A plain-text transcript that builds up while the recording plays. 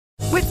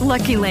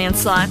Lucky Land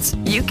Slots,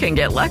 you can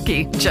get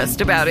lucky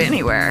just about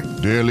anywhere.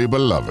 Dearly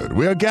beloved,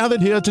 we are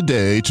gathered here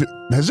today to...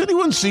 Has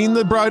anyone seen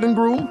the bride and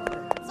groom?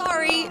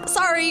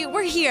 Sorry,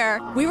 we're here.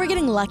 We were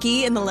getting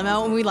lucky in the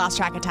limo and we lost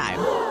track of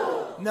time.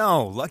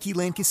 No, Lucky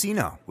Land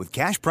Casino, with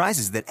cash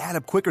prizes that add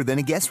up quicker than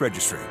a guest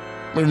registry.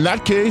 In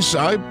that case,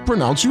 I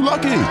pronounce you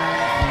lucky.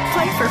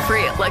 Play for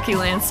free at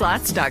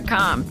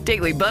LuckyLandSlots.com.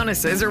 Daily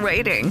bonuses are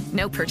waiting.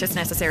 No purchase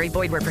necessary.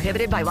 Void where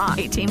prohibited by law.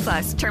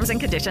 18+. Terms and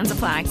conditions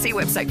apply. See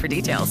website for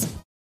details.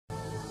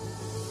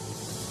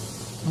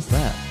 What's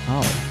that?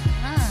 Oh.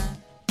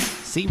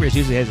 Seavers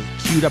usually has it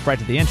queued up right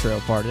to the intro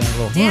part. And a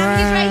little, Damn,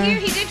 he's right here.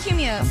 He did cue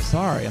me up. I'm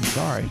sorry.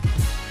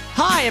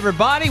 Hi,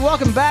 everybody.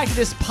 Welcome back to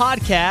this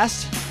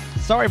podcast.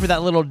 Sorry for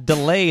that little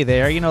delay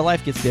there. You know,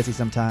 life gets busy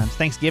sometimes.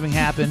 Thanksgiving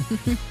happened.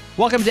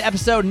 Welcome to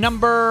episode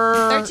number...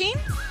 13?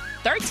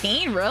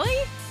 13? Really?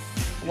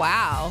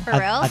 Wow. For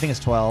real? I think it's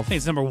 12. I think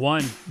it's number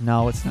 1.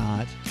 No, it's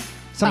not.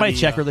 Somebody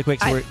check really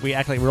quick so we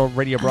act like real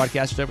radio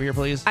broadcasters over here,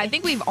 please. I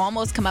think we've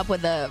almost come up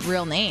with a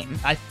real name.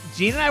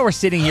 Gene and I were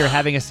sitting here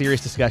having a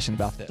serious discussion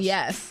about this.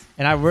 Yes.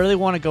 And I really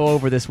want to go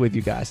over this with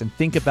you guys and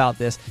think about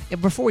this. And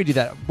before we do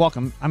that,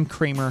 welcome. I'm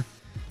Kramer.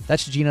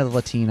 That's Gina the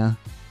Latina.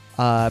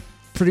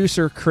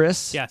 Producer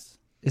Chris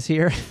is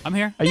here. I'm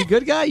here. Are you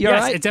good, guy? You all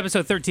right? It's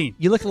episode 13.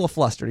 You look a little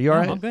flustered. Are you all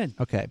right? I'm good.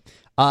 Okay.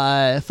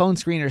 Phone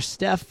screener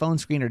Steph, phone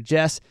screener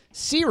Jess.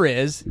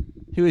 Siriz,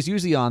 who is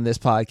usually on this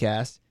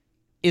podcast,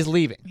 is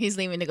leaving. He's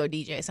leaving to go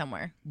DJ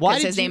somewhere. Why?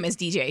 Because his name is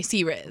DJ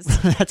C-Riz.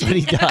 That's what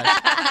he does.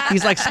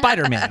 He's like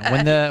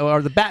Spider-Man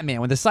or the Batman.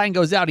 When the sign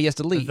goes out, he has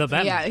to leave. The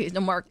Batman. Yeah, he's no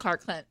more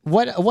Clark Kent.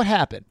 What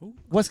happened?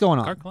 What's going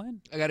on? Clark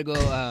Kent? I gotta go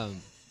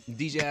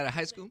DJ out of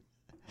high school.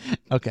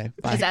 Okay.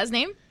 Bye. Is that his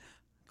name?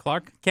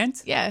 Clark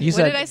Kent? Yeah. You what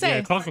said- did I say?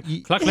 Yeah, Clark Kent?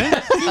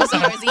 Oh, so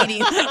I was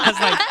eating. I was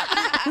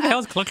like, who the hell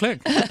is Clark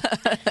Kent?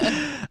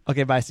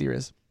 Okay, bye,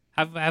 Siriz.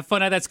 Have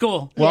fun at that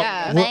school. Well,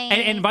 Yeah.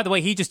 And by the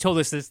way, he just told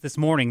us this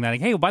morning that,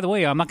 like, hey, by the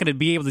way, I'm not going to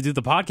be able to do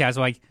the podcast.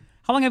 Like,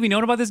 how long have you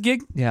known about this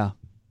gig? Yeah.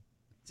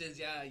 Since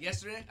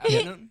yesterday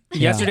afternoon.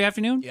 Yesterday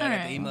afternoon? Yeah, I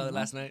got the email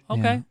last night.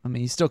 Okay. Yeah. I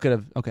mean, you still could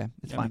have. Okay,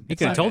 it's fine. He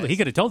could have told. He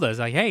could have told us,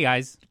 like, hey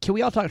guys. Can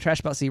we all talk trash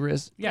about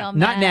Siriz? Yeah. Well,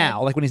 Not Matt.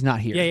 now, like when he's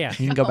not here. Yeah.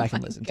 You can go back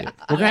and listen to it.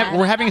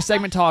 We're having a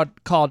segment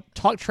called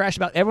 "Talk Trash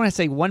About." Everyone has to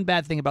say one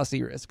bad thing about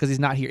Siriz because he's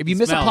not here. If you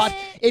miss Smells.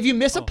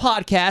 a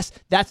podcast,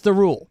 that's the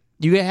rule.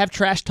 You have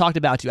trash talked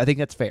about you. I think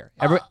that's fair.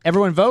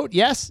 Everyone vote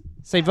yes.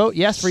 Say vote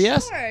yes for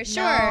yes.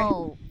 Sure.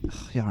 Oh,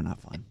 y'all are not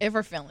fun. If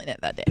we're feeling it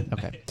that day.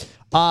 Okay.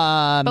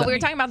 But we were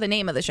talking about the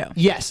name of the show.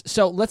 Yes.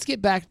 So let's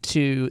get back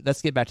to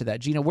that.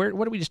 Gina, what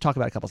did we just talk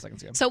about a couple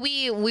seconds ago? So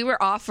we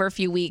were off for a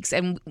few weeks,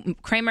 and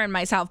Kramer and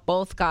myself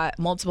both got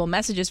multiple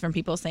messages from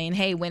people saying,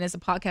 hey, when is the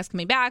podcast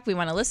coming back? We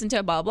want to listen to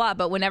it, blah, blah.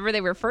 But whenever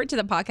they referred to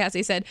the podcast,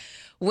 they said,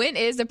 when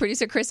is the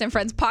Producer Chris and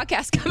Friends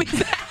podcast coming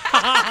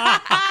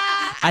back?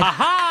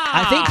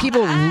 I think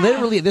people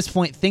literally at this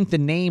point think the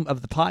name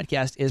of the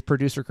podcast is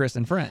Producer Chris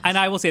and Friends. And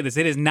I will say this,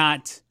 it is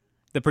not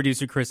the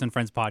Producer Chris and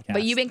Friends podcast.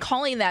 But you've been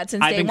calling that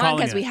since I've day been one calling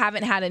because it. we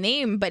haven't had a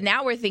name. But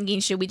now we're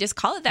thinking, should we just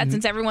call it that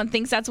since everyone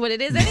thinks that's what it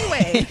is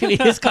anyway?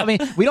 It is coming.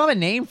 We don't have a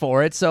name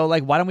for it, so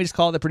why don't we just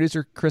call it the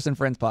Producer Chris and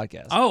Friends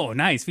podcast? Oh,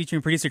 nice.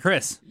 Featuring Producer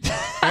Chris.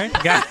 Right?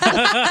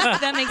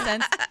 That makes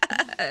sense.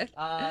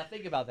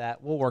 Think about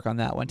that. We'll work on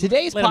that one.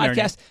 Today's Let 'em learn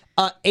podcast,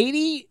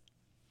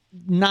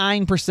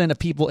 89% of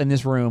people in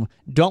this room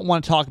don't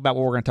want to talk about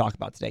what we're going to talk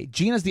about today.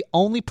 Gina's the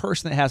only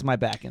person that has my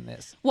back in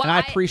this, Well, and I I-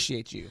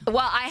 appreciate you.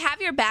 Well, I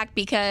have your back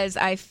because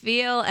I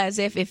feel as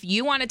if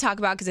you want to talk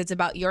about because it's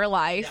about your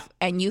life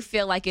and you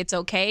feel like it's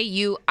okay,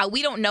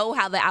 we don't know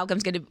how the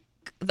outcome's going to.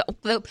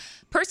 The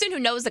person who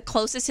knows the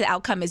closest to the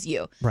outcome is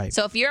you. Right.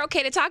 So if you're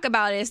okay to talk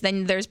about it,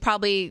 then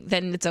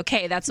then it's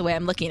okay. That's the way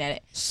I'm looking at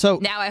it. So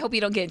now I hope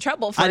you don't get in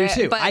trouble for I do it,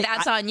 too. but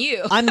that's on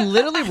you. I'm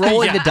literally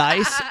rolling the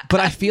dice,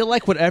 but I feel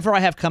like whatever I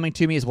have coming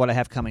to me is what I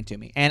have coming to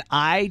me, and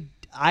I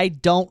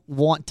don't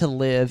want to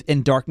live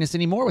in darkness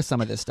anymore with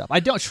some of this stuff. I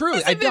don't. Truly,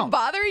 Has I it been don't.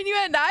 bothering you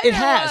at night? It or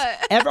has.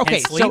 what? Okay,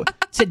 And so sleep?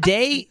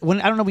 today, I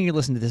don't know when you're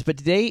listening to this, but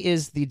today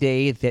is the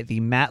day that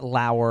the Matt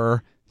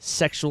Lauer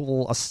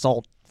sexual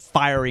assault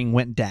firing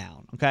went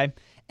down, okay?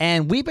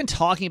 And we've been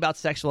talking about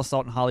sexual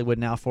assault in Hollywood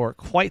now for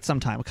quite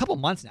some time, a couple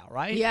months now,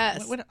 right?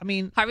 Yes. I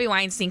mean, Harvey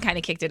Weinstein kind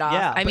of kicked it off.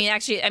 Yeah,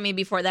 I mean,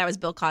 before that was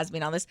Bill Cosby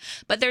and all this.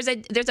 But there's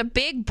a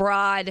big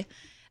broad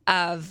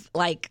of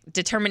like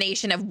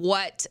determination of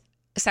what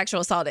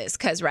sexual assault is,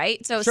 because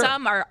right. So Sure.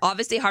 some are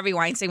obviously Harvey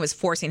Weinstein was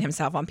forcing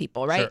himself on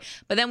people, right?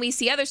 Sure. But then we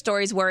see other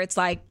stories where it's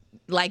like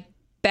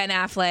Ben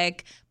Affleck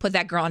put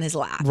that girl on his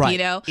lap. Right. You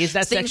know, Is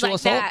that Things sexual like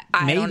assault? that.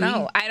 I don't Maybe.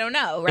 know. I don't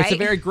know. Right. it's a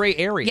very gray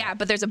area. yeah,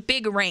 but there's a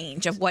big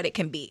range of what it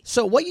can be.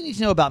 So what you need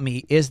to know about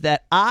me is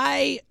that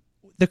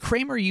the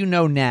Kramer you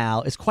know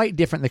now is quite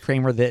different than the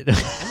Kramer that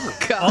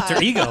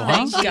Alter ego,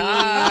 huh?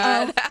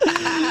 God.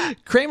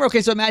 Kramer,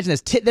 okay, so imagine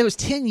this. That was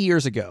 10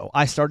 years ago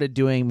I started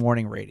doing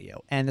morning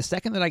radio. And the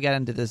second that I got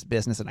into this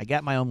business and I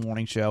got my own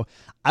morning show,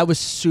 I was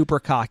super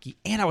cocky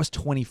and I was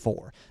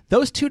 24.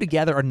 Those two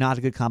together are not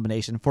a good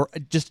combination for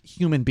just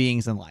human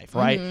beings in life,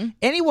 right?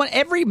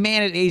 Every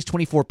man at age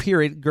 24,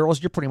 period,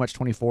 girls, you're pretty much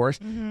 24.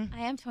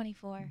 I am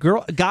 24.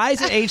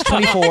 Guys at age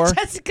 24,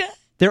 Jessica.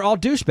 they're all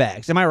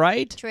douchebags. Am I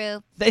right?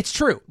 True. It's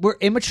true. We're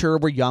immature.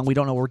 We're young. We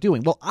don't know what we're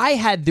doing. Well, I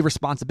had the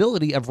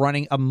responsibility of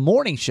running a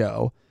morning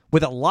show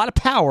with a lot of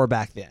power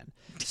back then.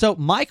 So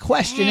my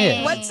question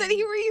is, What city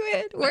were you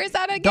in? Where is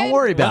that again? don't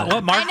worry about What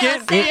it.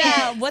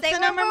 market? What's the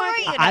number,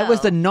 Mike? I was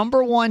the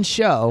number one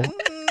show.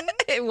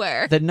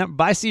 Where?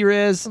 Bye,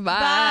 C-Riz.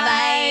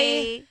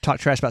 Bye. Talk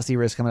trash about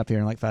C-Riz coming up here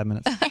in like 5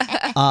 minutes.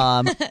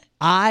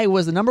 I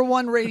was the number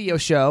one radio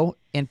show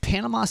in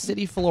Panama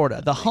City,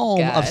 Florida, the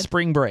home of God.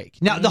 Spring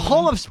Break. Now, the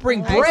home of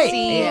Spring Break.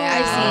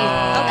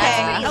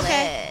 I see.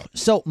 Okay.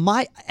 So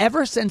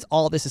ever since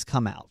all this has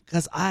come out,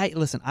 because I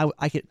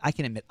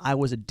can admit I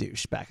was a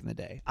douche back in the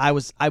day.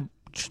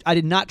 I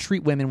did not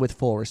treat women with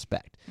full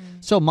respect.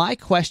 So my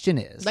question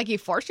is, Like you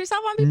forced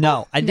yourself on people?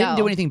 no, I didn't No.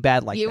 do anything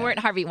bad like You that. weren't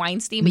Harvey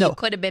Weinstein, but No. you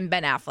could have been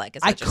Ben Affleck.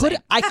 Is I what you're could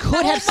saying. have. Oh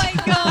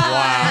my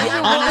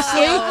God.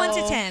 Honestly, Scale of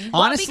 1 to 10.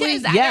 honestly,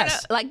 Because I don't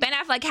yes. know, like Ben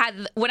Affleck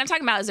had. What I'm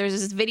talking about is there's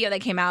this video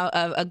that came out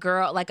of a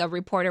girl, like a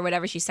reporter,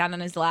 whatever. She sat on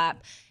his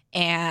lap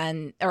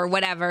or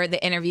whatever,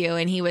 the interview,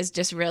 and he was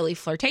just really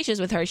flirtatious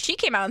with her. She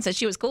came out and said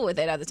she was cool with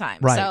it at the time.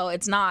 Right. So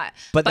it's not.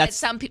 But But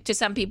that's- to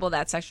some people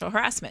that's sexual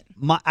harassment.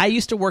 I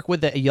used to work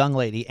with a young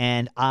lady,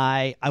 and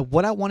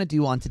what I want to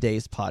do on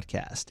today's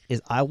podcast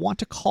is I want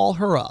to call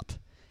her up,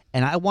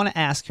 and I want to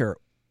ask her,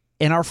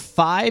 in our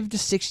 5 to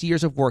 6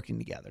 years of working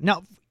together.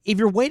 Now, if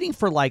you're waiting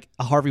for like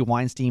a Harvey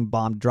Weinstein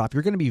bomb to drop,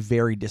 you're going to be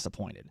very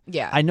disappointed.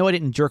 Yeah. I know I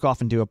didn't jerk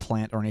off into a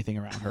plant or anything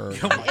around her.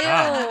 Oh my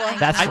God.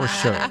 That's for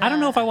sure. I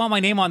don't know if I want my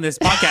name on this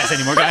podcast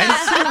anymore, guys.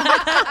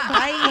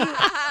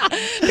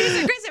 Peace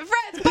and Chris and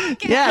Friends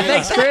podcast. Yeah,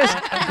 thanks, Chris.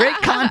 Great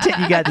content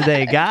you got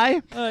today,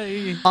 guy.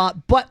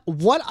 But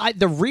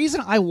the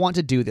reason I want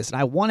to do this, and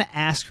I want to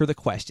ask her the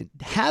question: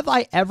 did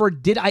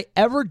I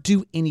ever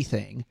do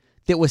anything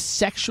that was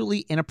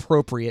sexually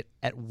inappropriate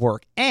at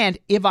work? And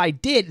if I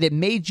did, that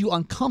made you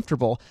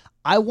uncomfortable,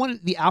 I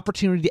wanted the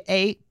opportunity to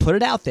A, put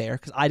it out there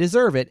because I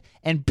deserve it,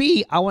 and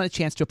B, I want a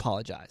chance to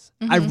apologize.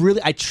 I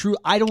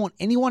don't want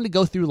anyone to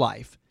go through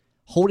life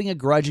holding a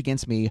grudge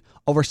against me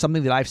over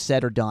something that I've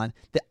said or done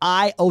that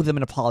I owe them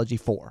an apology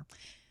for.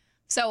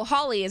 So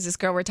Holly is this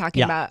girl we're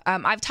talking about.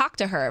 I've talked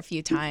to her a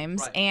few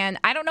times, and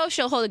I don't know if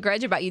she'll hold a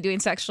grudge about you doing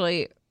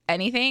sexually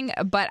anything,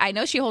 but I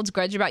know she holds a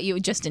grudge about you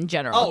just in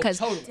general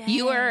because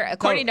you were,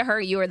 according to her,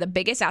 you were the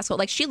biggest asshole.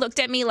 Like she looked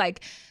at me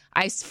like,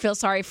 I feel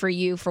sorry for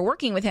you for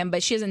working with him,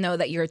 but she doesn't know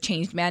that you're a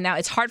changed man now.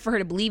 It's hard for her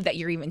to believe that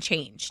you're even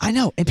changed. I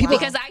know, and people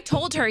Because I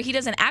told her he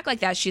doesn't act like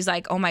that. She's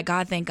like, "Oh my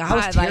God, thank God." I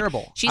was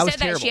terrible. She I was said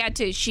that terrible. she had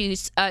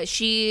to.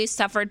 She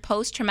suffered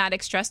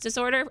post-traumatic stress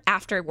disorder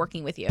after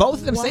working with you. Both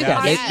of them say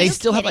that. Yes. They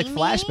still have like Kidding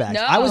me? flashbacks.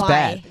 No. I was Why?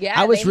 bad. Yeah,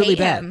 I was they really hate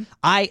bad. him.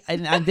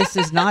 And this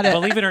is not a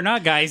Believe it or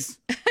not, guys,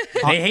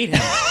 they hate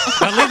him.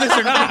 Believe this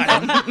or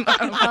not.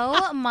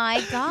 Oh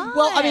my God.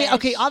 well. I mean,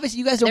 okay. Obviously,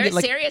 you guys don't They're get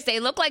like serious. They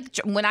look like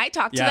when I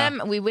talked to Yeah.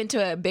 them. We went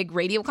to a big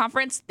radio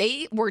conference.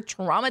 They were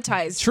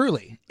traumatized.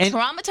 truly. And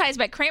Traumatized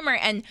by Kramer,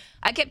 and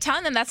I kept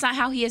telling them that's not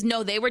how he is.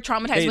 No, they were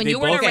traumatized. They- when they you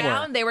weren't both were.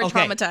 around, they were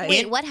Okay. traumatized.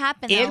 Wait, what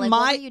happened? Though? in Like, my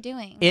what were you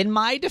doing? in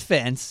my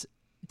defense,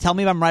 tell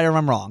me if I'm right or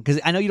I'm wrong, because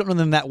I know you don't know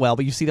them that well,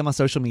 but you see them on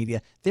social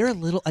media. They're a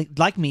little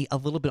like me, a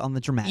little bit on the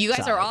dramatic. You guys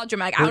side. are all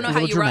dramatic. I We're don't know a how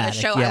little you run the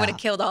dramatic, show. yeah. I would have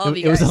killed all of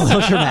you It was guys. a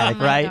little dramatic,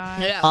 my right?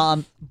 God.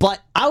 Yeah.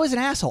 But I was an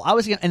asshole.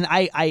 And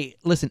I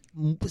listen.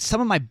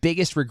 Some of my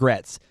biggest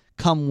regrets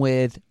come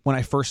with when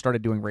I first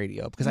started doing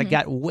radio because I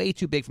got way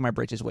too big for my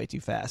britches way too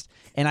fast.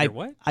 And Your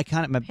what? I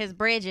kind of His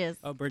bridges.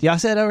 Oh, Bridget. y'all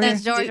said over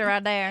That's here. Georgia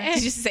right there.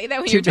 Did you say that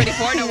when you were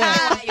 24? No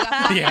wonder you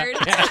got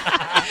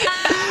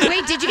fired.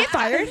 Wait, did you get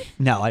fired?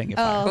 No, I didn't get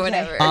fired. Or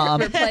whatever.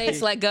 Um,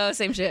 Replace, let go,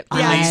 same shit. I-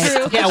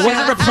 Yeah, it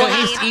wasn't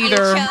replaced You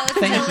either. chose to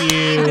Thank leave.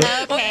 you.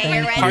 Okay,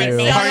 your Thank you.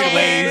 resignation. Party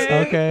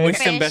ways. Okay. Wish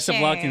them best of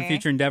luck in Fisher.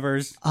 future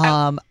endeavors.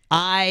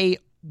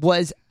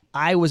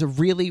 I was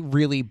really,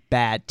 really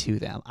bad to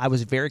them. I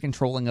was very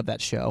controlling of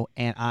that show,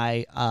 and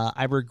I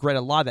regret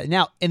a lot of that.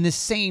 Now, in the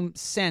same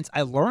sense,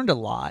 I learned a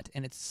lot,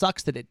 and it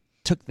sucks that it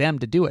took them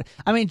to do it.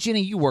 I mean,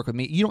 Jenny, you work with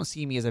me. You don't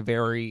see me as a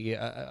very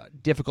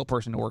difficult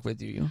person to work with,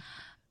 do you?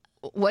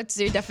 What's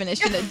your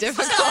definition of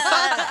difficult?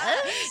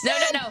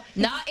 No.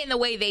 Not in the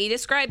way they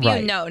describe you.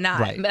 Right, No, not.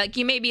 right. Like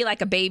you may be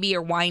like a baby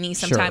or whiny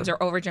sometimes Sure.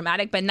 or over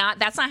dramatic, but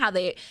that's not how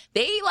they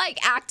like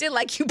acted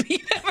like you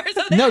beat them or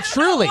something. No, I don't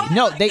truly. know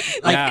No, why. they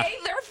like Yeah.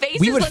 Their faces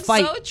We would looked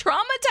fight. so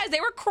traumatized. They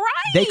were crying.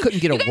 They couldn't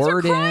get a you guys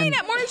word were crying in.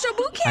 at Morning Show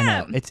Boot I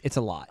Camp. know it's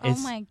a lot. Oh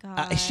It's, my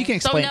she can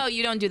So explain. no,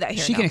 you don't do that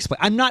here. She no. can explain.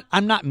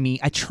 I'm not mean.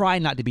 I try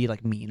not to be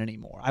like mean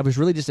anymore. I was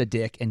really just a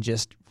dick and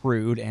just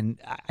rude, and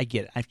I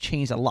get it. I've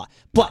changed a lot.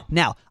 But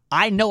now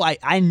I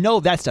know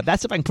that stuff. That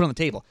stuff I can put on the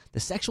table. The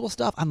sexual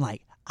stuff, I'm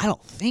like, I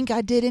don't think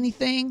I did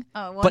anything.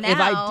 Oh, well, but now, if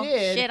I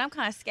did, shit, I'm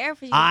kind of scared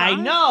for you. I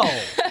Ron. know.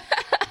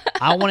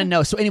 I want to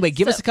know. So anyway,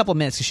 give us a couple of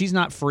minutes because she's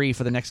not free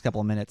for the next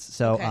couple of minutes.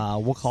 So Okay.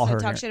 we'll call her.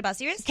 Talk here. shit about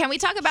Sirius? Can we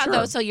talk about Sure.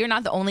 though? So you're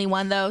not the only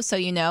one though. So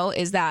you know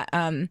is that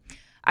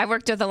I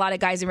worked with a lot of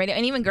guys in radio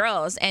and even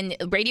girls, and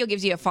radio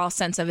gives you a false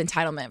sense of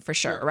entitlement for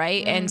sure,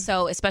 right? And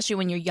so especially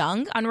when you're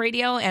young on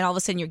radio, and all of a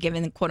sudden you're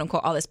given quote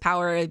unquote all this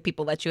power,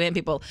 people let you in,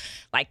 people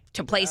like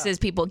to places,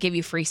 people give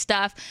you free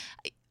stuff.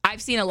 I've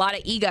seen a lot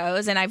of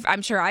egos, and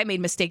I'm sure I made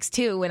mistakes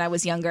too when I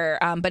was younger.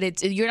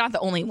 But you're not the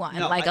only one.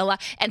 No, a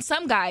lot, and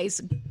some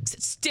guys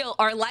still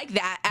are like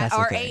that at That's the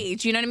our thing.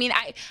 age. You know what I mean?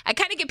 I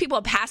kind of give people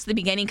a pass at the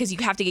beginning because you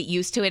have to get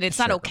used to it. It's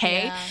not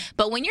okay. Yeah.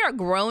 But when you're a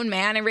grown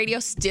man in radio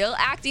still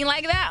acting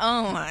like that,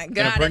 oh my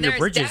god! burn And your there's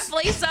bridges.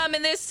 definitely some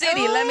in this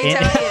city. Let me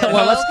Yeah. tell you.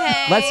 Well,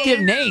 okay. let's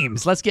get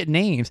names. Let's get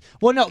names.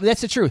 Well, no,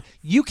 that's the truth.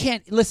 You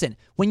can't listen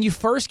when you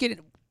first get.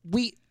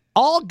 We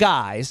all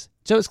guys.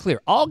 So it's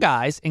clear. All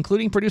guys,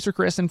 including producer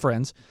Chris and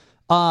friends.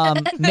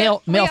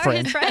 Male We are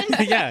friends. his friends.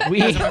 Yeah,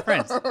 We- those are my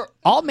friends.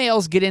 All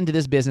males get into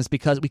this business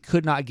because we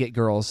could not get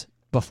girls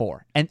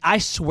before, and I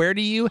swear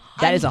to you,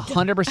 that is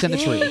 100% the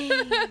truth.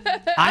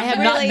 I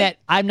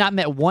have not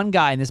met one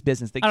guy in this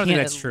business that I don't think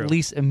can't that's at true.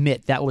 least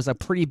admit that was a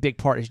pretty big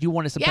part. Is you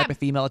wanted some Yeah. type of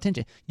female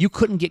attention. You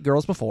couldn't get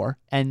girls before,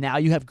 and now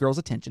you have girls'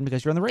 attention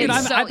because you're on the radio.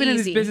 It's so I've been in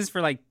this easy. business for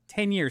like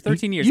 10 years,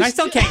 13 years. you I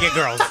still can't get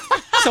girls.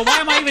 So why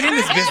am I even in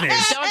this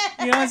business?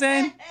 You know what I'm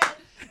saying?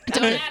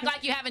 Don't act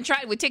like you haven't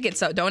tried with tickets.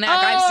 So don't act.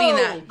 I've seen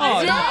that.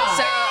 Oh,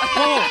 So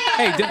oh,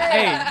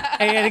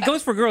 hey, and it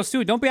goes for girls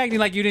too. Don't be acting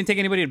like you didn't take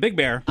anybody to Big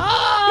Bear.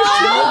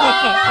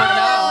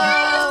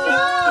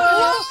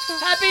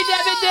 Happy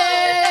Devin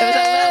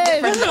Day!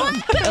 it was a little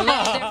different. A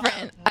little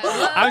different.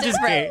 I was just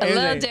kidding. A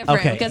little different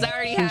Okay. because I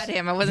already had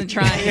him. I wasn't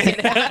trying.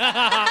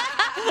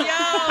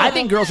 I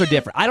think girls are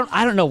different. I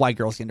don't know why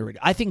girls get into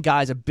radio. I think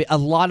guys a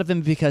lot of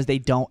them because they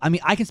don't. I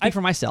mean, I can speak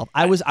for myself.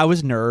 I was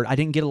nerd. I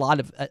didn't get a lot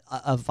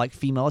of like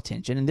female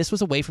attention, and this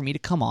was a way for me to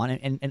come on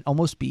and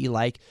almost be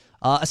like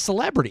a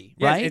celebrity,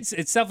 Yeah, right?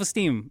 it's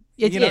self-esteem.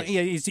 It you know, is.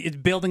 yeah, it's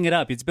building it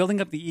up. It's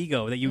building up the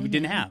ego that you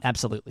didn't have.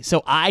 Absolutely.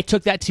 So I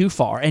took that too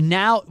far, and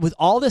now with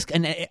all this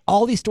and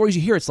all these stories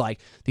you hear, it's like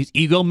these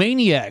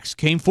egomaniacs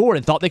came forward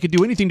and thought they could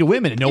do anything to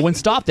women, and no one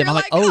stopped them. I'm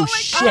like, oh my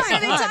shit! God, are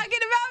they talking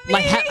about me?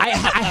 Like I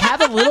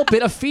have a little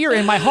bit of fear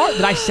in my heart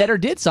that I said or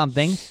did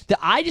something that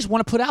I just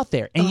want to put out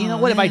there. And you know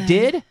what? If I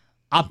did,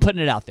 I'm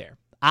putting it out there.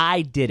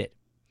 I did it.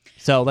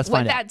 So let's With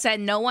find out. that said,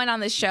 no one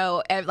on the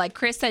show, like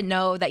Chris said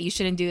no, that you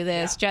shouldn't do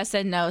this. Jess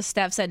said no.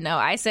 Steph said no.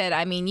 I said,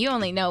 I mean, you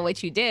only know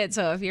what you did.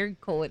 So if you're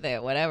cool with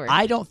it, whatever.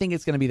 I don't think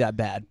it's going to be that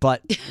bad,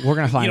 but we're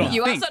going to find You out. don't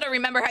you think. also don't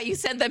remember how you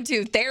sent them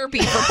to therapy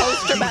for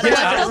post-traumatic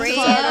Yeah. stress Real.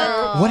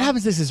 disorder. What happens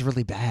if this is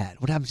really bad?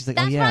 What happens? She's like,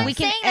 That's oh what yeah. I'm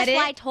saying. That's edit.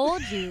 why I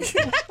told you.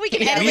 We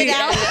can edit We, it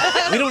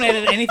out. we don't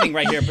edit anything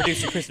right here.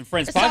 Producer Chris and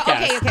Friends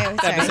podcast. okay,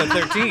 sorry. Episode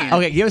 13.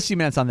 Okay, give us a few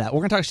minutes on that. We're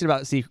going to talk shit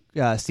about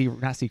not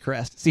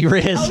Seacrest,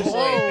 Riz.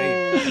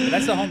 Hey,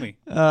 that's the homie.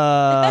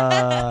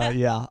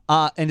 Yeah.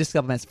 In just a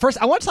couple minutes. First,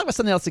 I want to talk about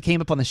something else that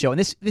came up on the show, and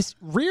this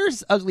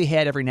rears ugly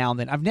head every now and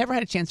then. I've never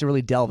had a chance to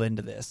really delve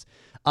into this.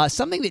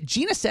 Something that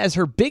Gina says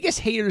her biggest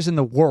haters in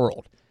the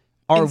world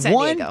are In San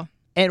one Diego.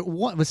 and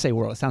one. Let's say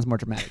world. It sounds more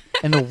dramatic.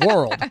 In the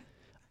world,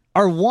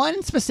 are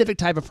one specific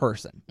type of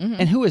person,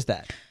 and who is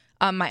that?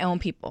 My own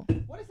people.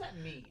 What does that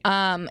mean?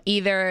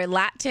 Either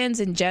Latins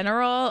in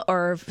general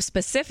or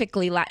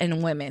specifically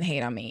Latin women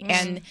hate on me.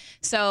 And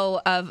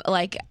so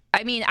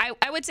I mean,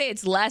 I would say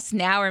it's less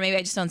now, or maybe I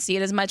just don't see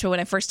it as much. But when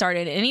I first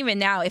started, and even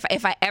now,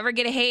 if I ever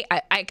get a hate,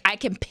 I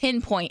can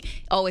pinpoint,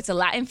 oh, it's a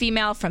Latin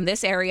female from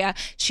this area.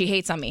 She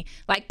hates on me.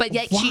 But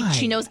yet Why?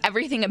 she knows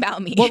everything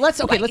about me. Well, let's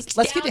get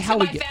down to how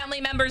we my get.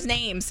 family members'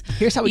 names.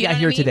 Here's how we You got know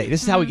here what I mean? today.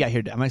 This is how we got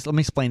here today. Let me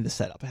explain the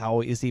setup,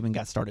 how this even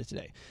got started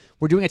today.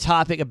 We're doing a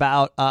topic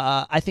about,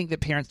 I think that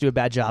parents do a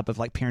bad job of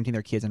like parenting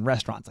their kids in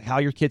restaurants, like how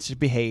your kids should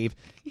behave.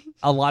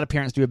 A lot of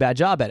parents do a bad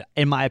job at it,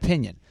 in my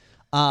opinion.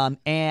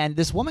 And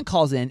this woman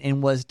calls in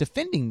and was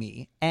defending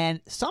me and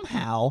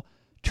somehow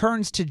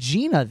turns to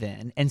Gina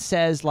then and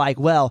says like,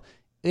 well,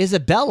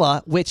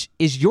 Isabella, which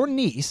is your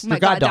niece, My your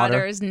goddaughter.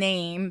 goddaughter's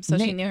name, so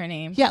she knew her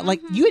name. Yeah,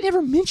 like you had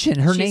never mentioned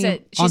her She name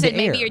said, on the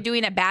maybe air. you're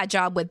doing a bad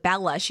job with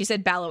Bella. She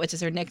said Bella, which is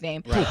her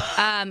nickname.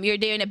 You're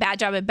doing a bad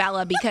job with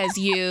Bella because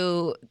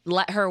you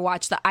let her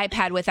watch the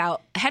iPad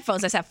without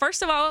headphones. I said,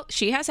 first of all,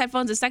 she has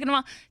headphones. And second of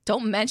all,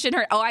 don't mention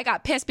her. Oh, I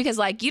got pissed because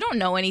like you don't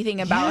know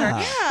anything about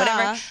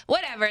her.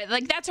 Whatever.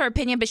 Like that's her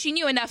opinion, but she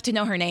knew enough to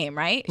know her name,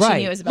 right? Right.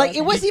 She knew Isabella's Like it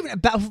name. wasn't even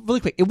about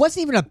really quick. It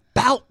wasn't even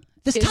about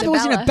this topic.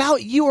 Wasn't Isabella.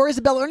 about you or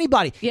Isabella or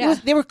anybody. Yeah.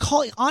 They were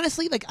calling.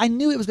 Honestly, like I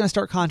knew it was going to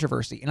start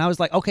controversy, and I was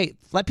like, okay,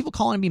 let people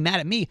call in and be mad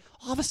at me.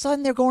 All of a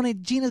sudden, they're going to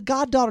Gina's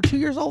goddaughter, 2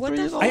 years old, 3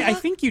 years old. I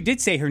think you did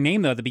say her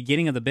name though at the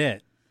beginning of the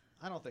bit.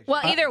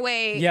 Well, either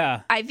way,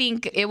 yeah. I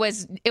think it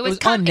was was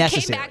it came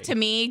unnecessary. back to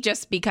me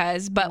just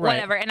because, but Right.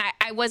 whatever. And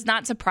I was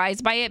not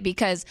surprised by it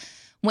because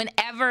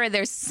whenever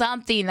there's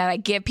something that I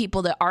give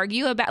people to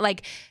argue about,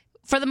 like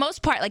for the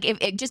most part, like if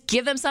just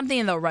give them something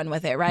and they'll run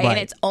with it, right? Right. And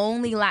it's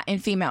only Latin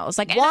females.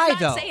 Like, and Why, I'm not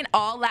though? saying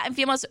all Latin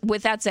females.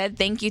 With that said,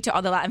 thank you to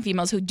all the Latin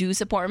females who do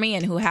support me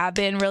and who have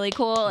been really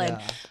cool and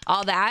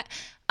all that.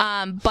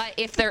 But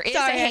if there is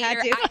Sorry, I a had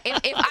hater,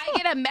 if I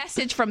get a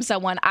message from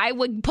someone, I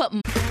would put.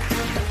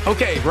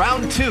 Okay,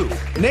 round 2.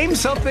 Name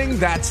something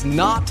that's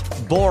not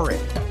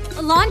boring.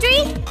 A laundry?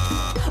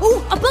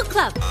 Ooh, a book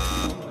club.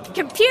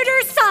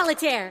 Computer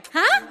solitaire,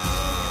 huh?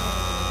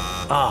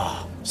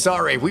 Ah,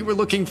 sorry, we were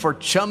looking for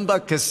Chumba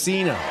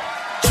Casino.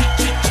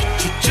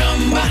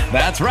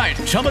 That's right,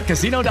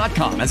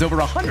 ChumbaCasino.com has over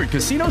 100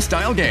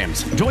 casino-style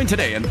games. Join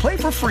today and play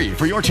for free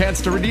for your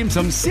chance to redeem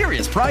some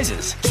serious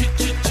prizes.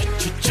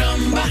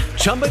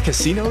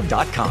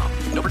 ChumbaCasino.com.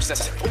 No purchase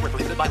necessary. Void where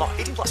prohibited by law.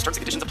 18+ terms and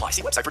conditions apply.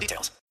 See website for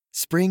details.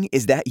 Spring,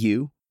 is that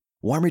you?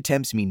 Warmer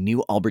temps mean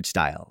new Allbirds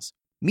styles.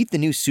 Meet the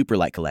new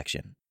Superlight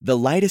collection, the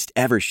lightest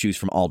ever shoes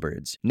from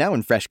Allbirds, now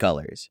in fresh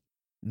colors.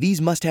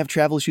 These must-have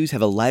travel shoes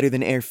have a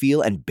lighter-than-air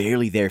feel and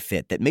barely there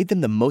fit that made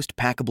them the most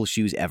packable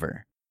shoes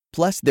ever.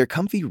 Plus, they're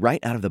comfy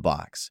right out of the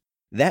box.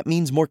 That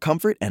means more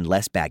comfort and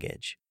less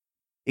baggage.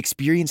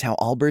 Experience how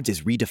Allbirds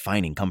is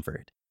redefining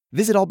comfort.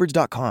 Visit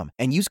allbirds.com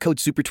and use code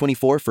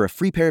SUPER24 for a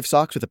free pair of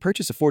socks with a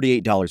purchase of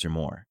 $48 or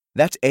more.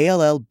 That's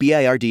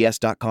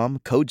ALLBIRDS.com,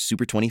 code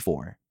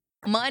SUPER24.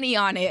 Money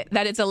on it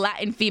that it's a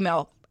Latin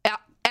female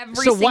every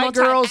So single white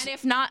girls- time. And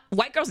if not,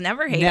 white girls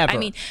never hate Never. it. I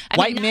mean,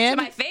 White not men?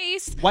 to my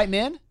face. White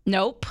men?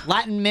 Nope.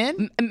 Latin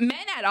men? Men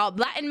at all.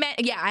 Latin men.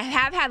 Yeah, I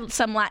have had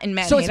some Latin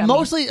men. So hate it's on me.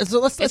 mostly. So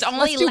let's It's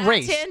only do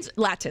race.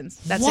 Latins.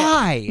 That's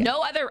Why? it.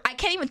 No other. I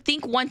can't even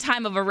think one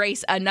time of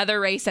another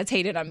race that's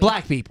hated on me.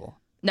 Black people.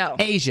 No.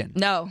 Asian.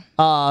 No.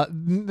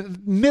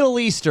 Middle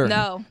Eastern.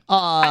 No.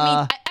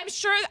 I mean, I'm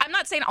sure. I'm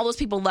not saying all those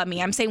people love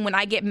me. I'm saying when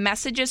I get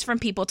messages from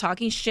people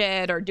talking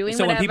shit or doing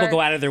So whatever. when people go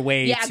out of their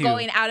way, yeah, to...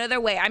 going out of their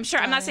way. I'm sure.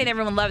 I'm not saying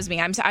everyone loves me.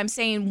 I'm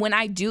saying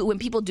when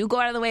people do go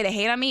out of the way to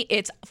hate on me,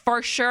 it's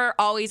for sure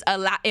always a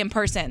Latin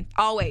person.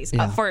 Always.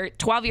 Yeah. For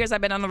 12 years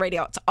I've been on the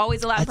radio, it's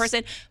always a Latin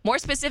person. More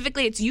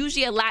specifically, it's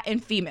usually a Latin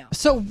female.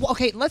 So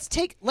okay, let's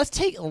take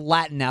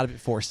Latin out of it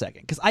for a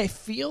second because I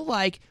feel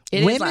like It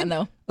is women. Latin,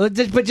 though.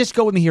 But just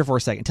go with me here for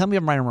a second. Tell me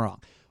if I'm right or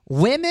wrong.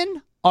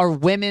 Women are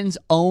women's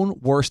own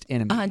worst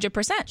enemy.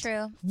 100%.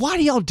 True. Why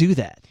do y'all do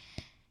that?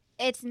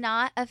 It's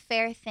not a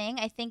fair thing.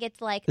 I think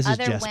it's like This is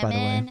other Jess, by the way.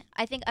 women.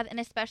 I think, and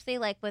especially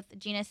like with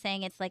Gina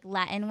saying it's like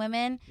Latin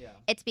women. Yeah.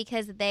 It's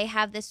because they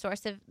have this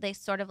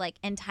sort of like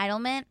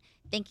entitlement,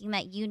 thinking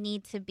that you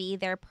need to be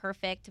their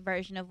perfect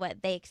version of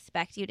what they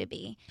expect you to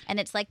be, and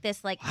it's like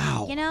this, like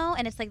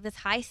and it's like this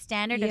high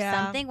standard of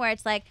something where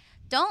it's like.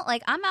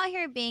 I'm out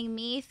here being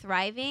me,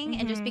 thriving,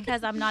 and just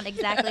because I'm not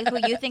exactly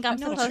who you think I'm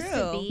supposed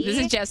to be. This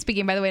is Jess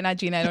speaking, by the way, not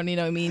Gina. I don't need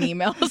no mean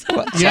emails.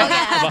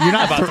 You're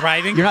not about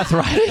thriving. You're not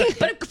thriving.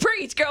 But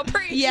preach, girl,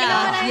 preach. Yeah, You know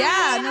what I mean?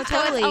 yeah, no,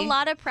 totally. So it's a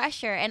lot of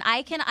pressure, and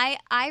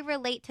I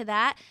relate to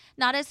that.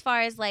 Not as far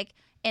as like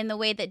in the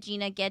way that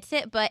Gina gets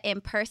it, but in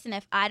person.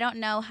 If I don't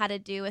know how to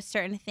do a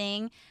certain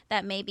thing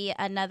that maybe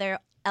another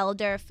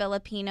elder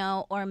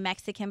Filipino or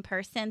Mexican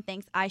person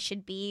thinks I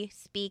should be,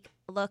 speak,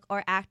 look,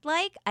 or act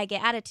like, I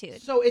get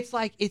attitude. So it's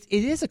like it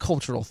is a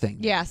cultural thing.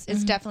 Yes,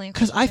 it's definitely a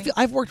Because cultural thing.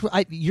 I've worked with.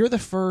 You're the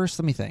first.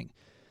 Let me think.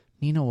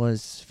 Nina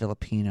was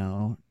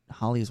Filipino.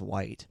 Holly is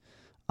white.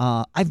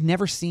 I've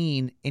never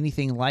seen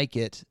anything like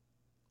it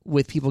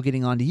with people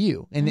getting onto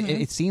you, and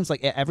it seems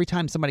like every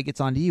time somebody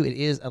gets onto you, it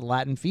is a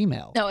Latin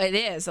female. No, it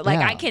is. Like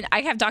Yeah.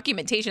 I have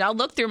documentation. I'll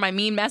look through my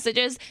mean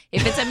messages.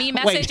 If it's a mean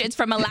message, it's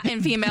from a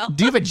Latin female.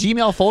 Do you have a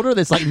Gmail folder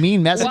that's like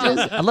mean messages?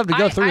 I'd love to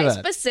go through I that.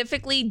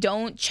 specifically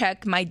don't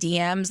check my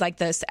DMs, like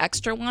the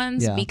extra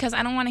ones, Yeah. because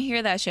I don't want to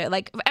hear that shit.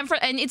 Like,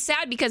 and it's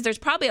sad because there's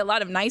probably a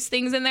lot of nice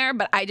things in there,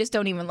 but I just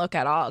don't even look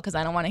at all because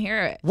I don't want to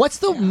hear it. What's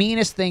the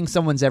meanest thing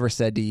someone's ever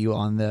said to you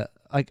on the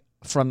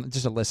from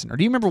just a listener?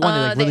 Do you remember one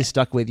that really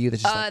stuck with you?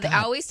 That's just like, they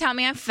God, always tell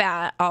me I'm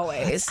fat.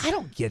 Always. I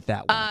don't get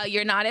that one.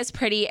 You're not as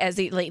pretty as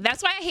like.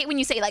 That's why I hate when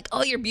you say like,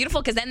 "Oh, you're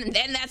beautiful," because then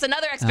that's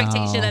another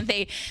expectation that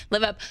they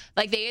live up.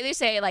 Like they either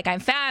say like I'm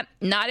fat,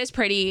 not as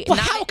pretty, not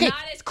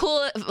as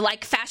cool,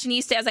 like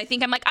fashionista as I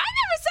think. I'm like, I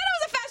never said I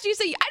was a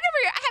fashionista.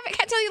 I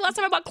can't tell you the last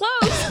time I bought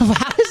clothes.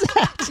 How does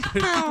that?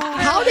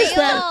 How does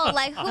that?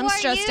 Like, who I'm are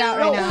stressed you? out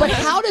right now. But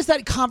how does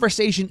that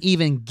conversation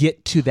even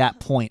get to that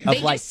point of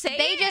They like? just say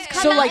They it. just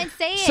come So, out like- and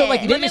say so, it.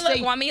 like, Let me just say-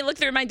 look. Want me to look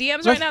through my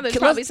DMs right now? There's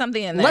probably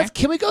something in there.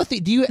 Can we go through?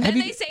 Do you have Then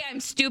you? they say I'm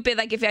stupid.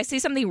 Like if I say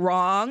something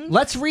wrong.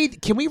 Let's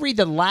read. Can we read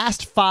the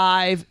last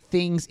 5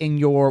 things in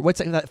your what's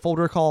that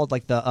folder called?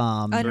 Like the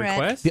Unread.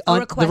 request? the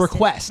Requested.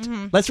 request.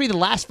 Let's read the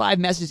last 5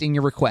 messages in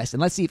your request,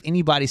 and let's see if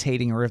anybody's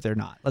hating or if they're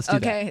not. Let's do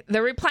Okay,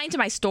 they're replying to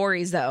my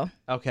stories though.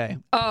 that. Okay.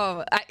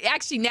 Oh,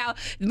 actually now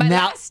my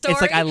Now, last story.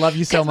 it's like, I love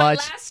you so 'cause much.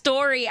 My last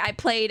story I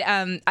played.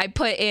 I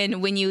put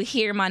in when you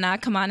hear Mana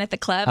come on at the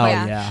club. Oh,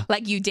 like, yeah.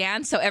 like you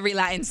dance. So every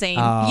Latin saying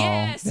Oh,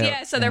 yes, yeah,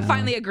 yes. So they're yeah.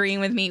 finally agreeing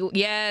with me.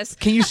 Yes.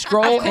 Can you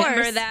scroll? I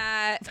remember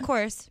that. of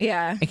course.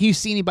 Yeah. And can you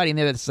see anybody in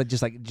there that's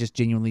just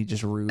genuinely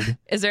just rude?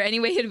 Is there any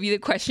way to view the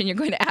question you're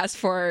going to ask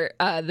for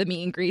the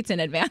meet and greets in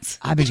advance?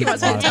 I've been getting a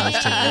lot of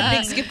those too. The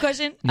big skip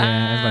question.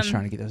 Yeah, everybody's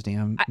trying to get those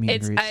damn meet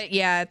and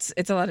greets.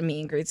 It's a lot of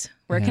meet and greets.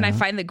 Where can I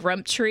find the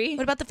grump tree?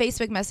 What about the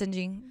Facebook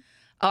messaging?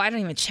 Oh, I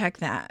don't even check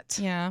that.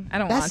 Yeah. I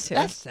don't want to.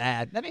 That's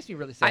sad. That makes me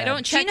really sad. I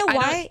don't check. Do you know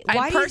why?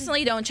 I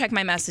personally don't check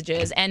my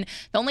messages, and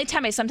the only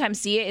time I sometimes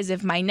see it is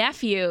if my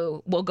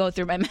nephew will go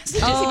through my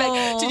messages. He'll be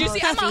like, did you see?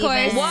 I'm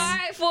like,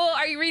 why, fool,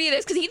 are you reading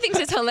this? Because he thinks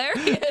it's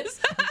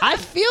hilarious. I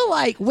feel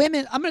like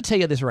women. I'm going to tell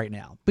you this right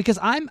now because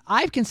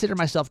I've considered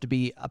myself to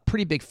be a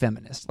pretty big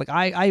feminist. Like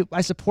I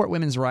support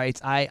women's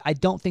rights. I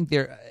don't think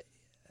they're.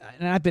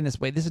 And I've been this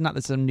way. This is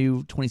not some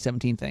new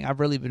 2017 thing. I've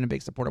really been a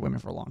big supporter of women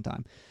for a long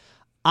time.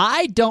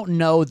 I don't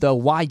know, though,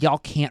 why y'all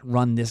can't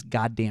run this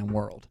goddamn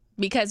world.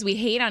 Because we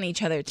hate on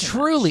each other too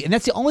much. And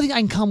that's the only thing I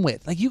can come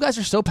with. Like, you guys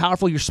are so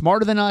powerful. You're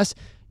smarter than us.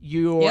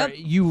 Your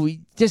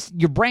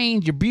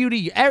brains, your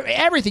beauty,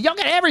 everything. Y'all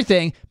got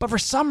everything. But for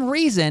some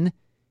reason,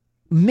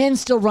 men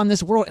still run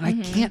this world. And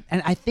I can't.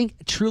 And I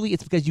think truly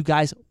it's because you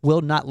guys will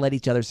not let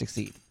each other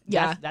succeed.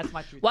 Yeah. That's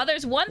my truth. Well,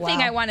 there's one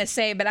thing I want to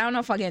say, but I don't know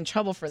if I'll get in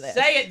trouble for this.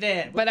 Say it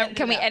then. But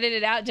can we edit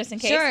it out just in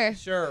case?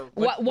 Sure.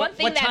 What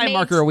time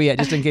marker are we at,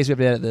 just in case we have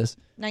to edit this?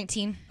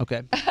 19.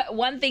 Okay.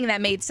 One thing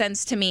that made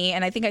sense to me,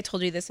 and I think I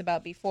told you this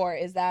about before,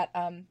 is that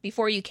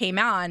before you came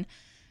on,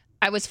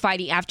 I was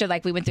fighting after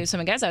we went through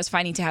some guys. I was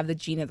fighting to have the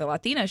Gina the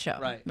Latina show,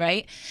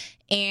 right?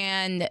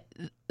 And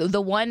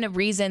the one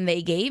reason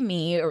they gave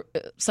me, or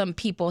some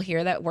people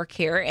here that work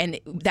here, and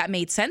that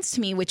made sense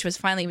to me, which was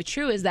finally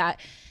true, is that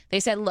they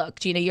said, look,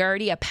 Gina, you're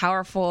already a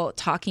powerful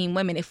talking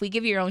woman. If we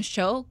give you your own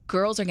show,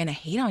 girls are going to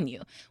hate on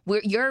you.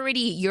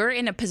 You're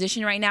in a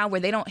position right now where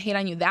they don't hate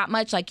on you that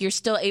much. Like, you're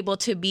still able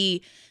to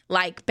be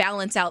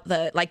balance out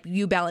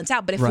you balance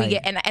out. But if we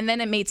get, and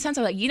then it made sense.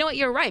 I was like, you know what?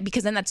 You're right.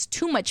 Because then that's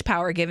too much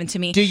power given to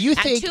me. Do you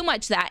think too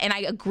much that? And I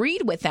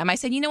agreed with them. I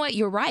said, you know what?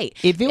 You're right.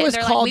 If it was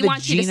called we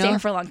want you to stay here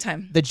for a long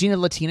time. The Gina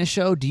Latina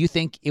show, do you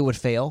think it would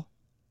fail?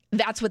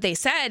 That's what they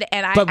said,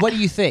 But what do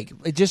you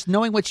think? Just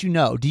knowing what you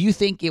know, do you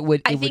think it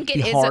would?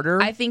 Be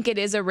harder. I think it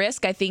is a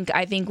risk. I think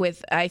I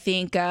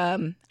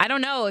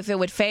don't know if it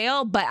would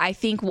fail, but I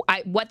think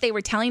what they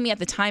were telling me at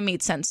the time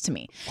made sense to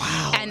me.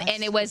 Wow, and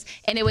it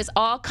was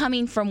all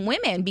coming from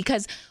women,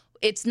 because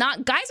it's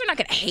not, guys are not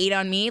going to hate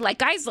on me.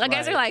 Guys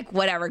are like,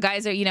 whatever.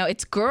 Guys are,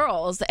 it's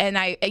girls. And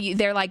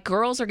they're like,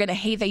 girls are going to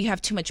hate that you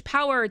have too much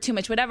power or too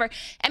much whatever.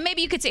 And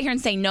maybe you could sit here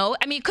and say no.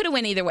 I mean, it could have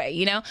went either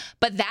way,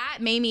 But that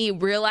made me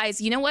realize,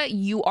 you know what?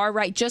 You are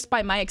right. Just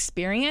by my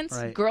experience,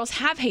 girls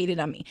have hated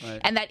on me. Right.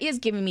 And that is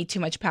giving me too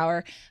much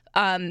power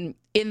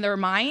in their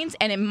minds,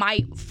 and it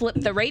might flip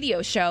the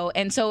radio show.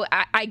 And so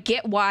I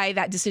get why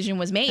that decision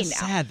was made. It's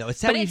sad, though. It's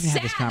sad we even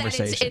have this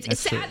conversation. It's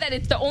sad that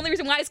it's the only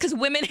reason why is because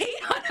women hate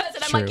on us.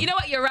 And I'm like, you know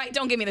what? You're right.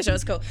 Don't give me the show.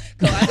 It's cool.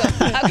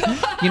 I'll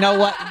go. You know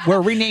what?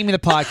 We're renaming the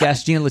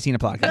podcast Gina Latina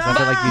Podcast. I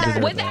feel like you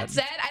deserve With that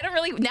said, I don't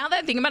really, now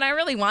that I think about it, I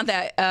really want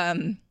that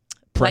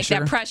pressure.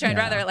 That pressure. I'd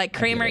rather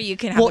Kramer. You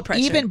can have the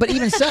pressure.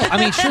 Even so, I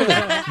mean, truly,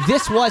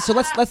 this was. So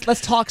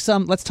let's talk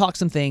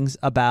some things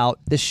about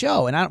the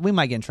show, and we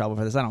might get in trouble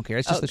for this. I don't care.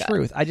 It's just the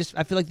truth. I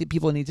feel like the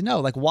people need to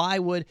know.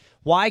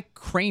 Why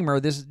Kramer,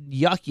 this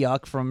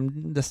yuck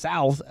from the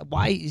South?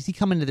 Why is he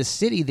coming to the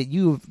city that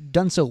you've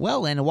done so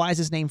well in? And why is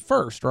his name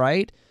first?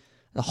 Right.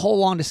 The whole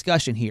long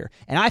discussion here,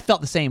 and I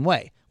felt the same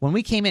way when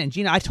we came in. And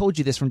Gina, I told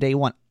you this from day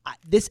one.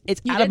 It's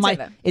out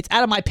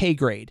of my pay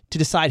grade to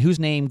decide whose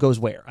name goes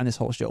where on this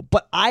whole show.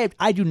 But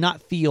I do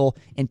not feel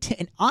and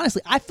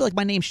honestly, I feel like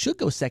my name should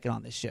go second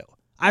on this show.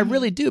 I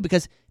really do,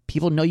 because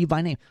people know you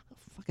by name. Who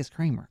the fuck is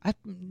Kramer?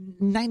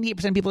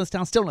 98% of people in this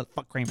town still know what the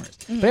fuck Kramer is.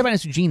 But everybody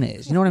knows who Gina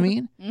is. You know what I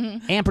mean?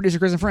 And producer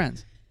Chris and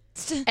Friends.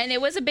 And it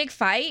was a big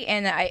fight,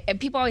 and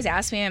people always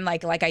ask me, I'm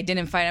like I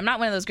didn't fight. I'm not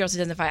one of those girls who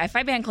doesn't fight. I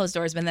fight behind closed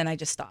doors, but then I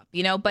just stop,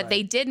 But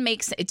it did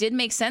make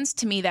sense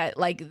to me that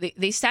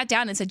they sat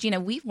down and said, Gina,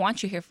 we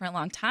want you here for a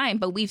long time,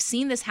 but we've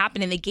seen this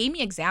happen, and they gave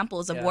me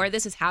examples of where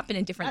this has happened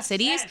in different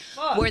cities,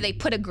 where they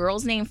put a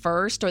girl's name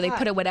first or they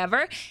put a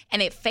whatever,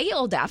 and it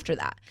failed after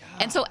that.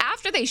 God. And so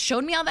after they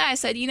showed me all that, I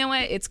said, you know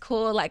what, it's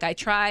cool. I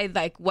tried,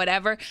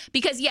 whatever,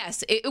 because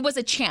yes, it was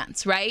a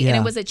chance, right? Yeah. And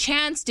it was a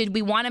chance. Did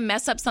we want to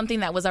mess up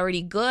something that was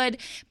already good?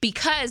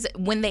 Because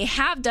when they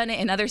have done it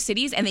in other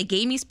cities, and they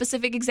gave me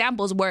specific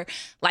examples where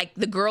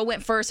the girl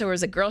went first or it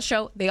was a girl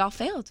show, they all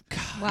failed.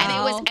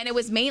 Wow. And it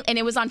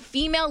was on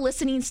female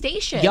listening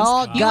stations.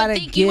 Y'all gotta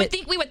you would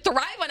think we would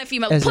thrive on a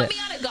female. Put me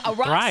on a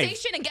rock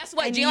station, and guess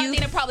what? Gina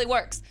Latina probably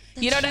works.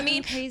 You know what I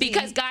mean? Crazy.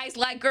 Because guys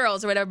like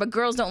girls or whatever, but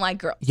girls don't like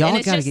girls. Y'all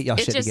gotta get y'all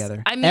shit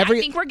together. I mean, I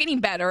think we're getting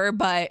better,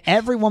 but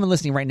every woman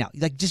listening right now,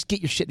 just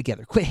get your shit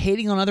together. Quit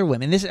hating on other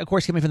women. This, of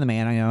course, coming from the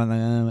man. I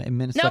know.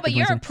 No, but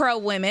you're a pro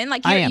women.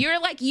 You're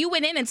you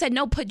went in and said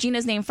no. Put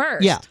Gina's name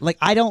first. Yeah,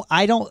 I don't.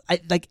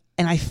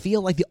 And I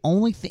feel like the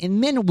only thing,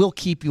 and men will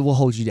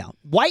hold you down.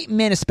 White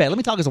men especially. Let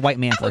me talk as a white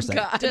man for a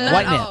second. God,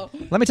 White no.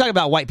 men. Let me talk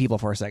about white people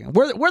for a second.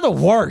 We're the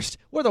worst.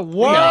 We're the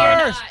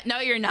worst. No,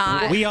 you're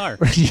not. We are.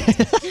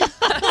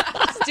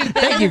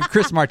 Thank you,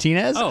 Chris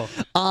Martinez.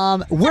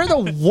 We're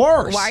the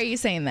worst. Why are you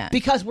saying that?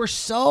 Because we're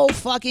so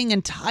fucking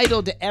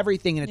entitled to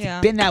everything, and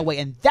it's been that way.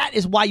 And that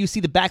is why you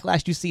see the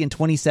backlash you see in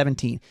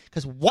 2017.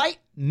 Because white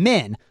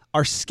men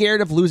are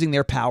scared of losing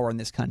their power in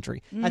this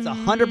country. That's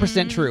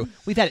 100% true.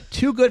 We've had it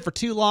too good for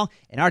too long,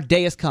 and our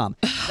day has come.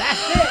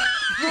 That's it.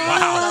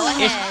 Wow.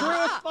 It's true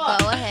as fuck.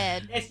 Go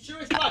ahead. It's true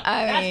as fuck.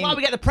 That's why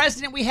we got the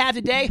president we have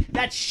today.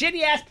 That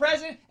shitty ass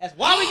president. That's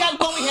why we got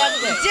what we have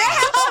today.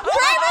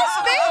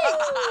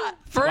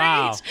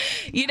 Wow.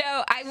 You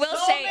know, I will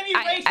So say, many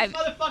racist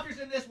motherfuckers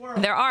in this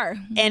world. There are,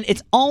 and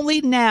it's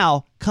only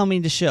now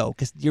coming to show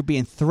because you're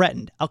being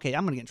threatened. Okay,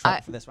 I'm gonna get in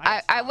trouble for this.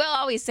 Right? I will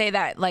always say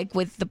that, like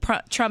with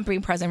the Trump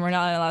being president, we're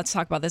not allowed to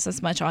talk about this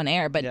as much on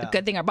air. But the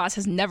good thing, our boss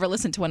has never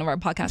listened to one of our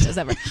podcasts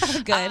ever.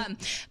 Good,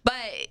 but.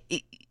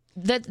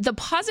 The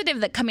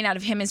positive that coming out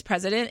of him as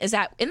president is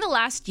that in the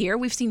last year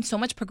we've seen so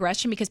much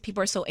progression because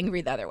people are so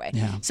angry the other way.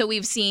 Yeah. So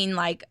we've seen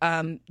like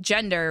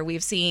gender,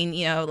 we've seen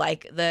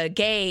like the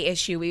gay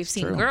issue, we've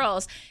seen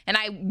girls, and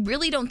I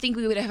really don't think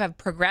we would have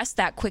progressed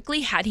that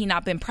quickly had he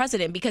not been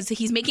president because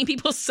he's making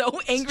people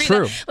so angry.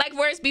 That, like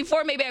whereas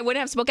before maybe I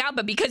wouldn't have spoke out,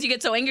 but because you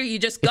get so angry you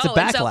just go. It's a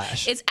backlash. And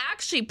so it's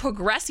actually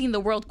progressing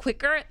the world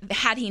quicker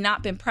had he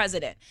not been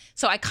president.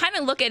 So I kind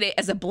of look at it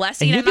as a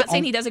blessing. I'm not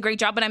saying he does a great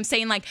job, but I'm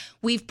saying like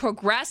we've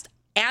progressed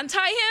anti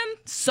him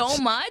so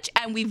much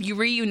and we've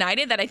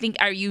reunited that I think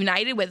are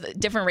united with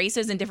different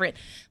races and different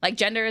like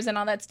genders and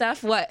all that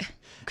stuff. What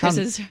Chris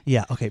is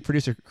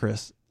producer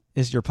Chris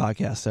is your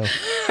podcast, so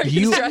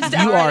you are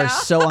right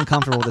so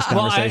uncomfortable with this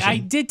conversation. Well, I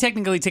did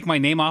technically take my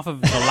name off of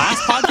the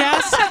last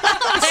podcast.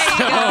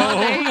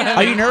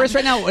 Are you nervous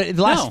right now?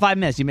 The last 5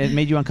 minutes you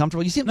made you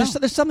uncomfortable. You see,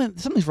 there's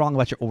something's wrong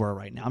about your aura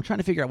right now. I'm trying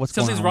to figure out what's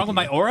going on. Something's wrong with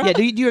my aura? Yeah.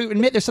 Do you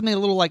admit there's something a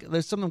little like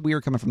there's something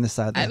weird coming from this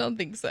side? I don't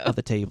think so. Of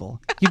the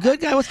table. You good,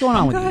 guy? What's going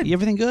on with you?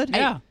 Everything good?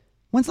 Yeah.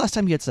 When's the last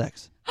time you had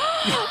sex?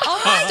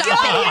 Oh my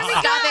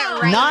God! Stop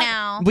it right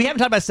now. We haven't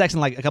talked about sex in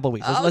like a couple of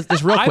weeks. Let's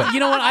just real quick. You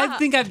know what? I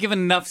think I've given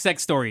enough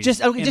sex stories.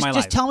 Just in my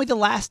life. tell me the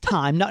last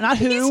time. Not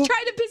who. He's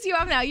trying to piss you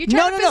off now. You're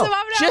trying to piss him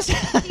off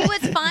now. He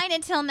was fine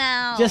until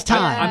now. Just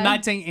time. I'm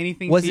not saying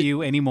anything to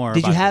you anymore.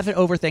 Did you have it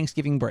over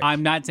Thanksgiving break?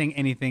 I'm not saying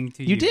anything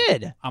to you. You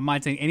did. I'm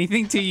not saying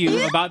anything to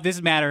you about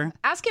this matter.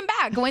 Ask him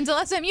back. When's the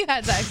last time you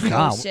had sex?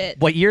 God, Oh shit!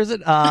 what year is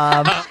it?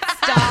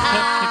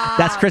 Stop.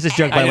 That's Chris's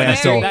joke, by the way. I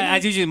stole.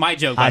 That's usually my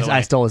joke. By the way.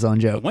 I stole his own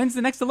joke. When's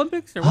the next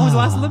Olympics? Or when was the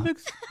last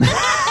Olympics?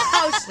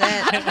 Oh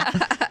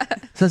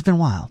shit! So it's been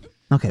wild.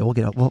 Okay, we'll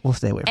get up. We'll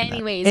stay away from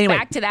Anyways, that. Anyway,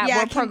 back to that. Yeah,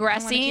 We're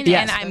progressing,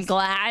 Yes. and I'm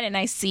glad, and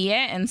I see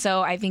it, and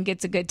so I think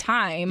it's a good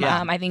time.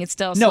 Yeah. I think it's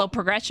still a slow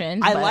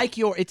progression. I but- like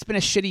it's been a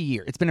shitty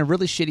year. It's been a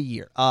really shitty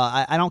year.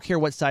 I don't care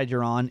what side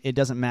you're on. It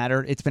doesn't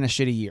matter. It's been a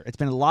shitty year. It's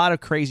been a lot of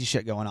crazy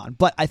shit going on.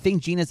 But I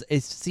think Gina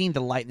is seeing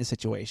the light in the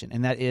situation,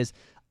 and that is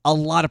a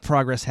lot of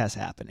progress has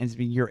happened. And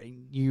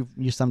you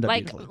summed up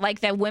beautifully. Like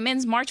that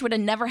women's march would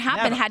have never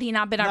happened had he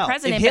not been our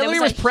president. If Hillary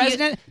but it was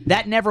president,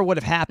 that never would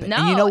have happened. No,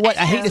 and you know what?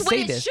 I hate to that's say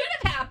what this. It should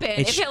have happened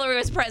if Hillary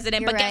was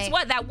president. You're But guess right.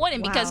 what? That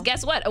wouldn't because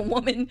guess what? A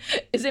woman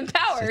is in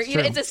power. It's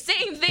true. It's the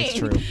same thing. It's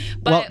true.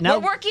 But Well, now-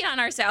 we're working on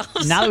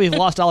ourselves. Now that we've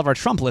lost all of our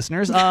Trump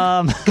listeners,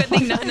 Good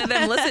thing none of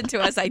them listen to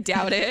us. I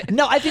doubt it.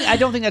 no, I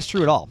don't think that's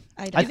true at all.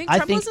 I think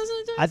Trump listens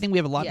to us? I think we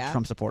have a lot of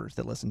Trump supporters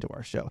that listen to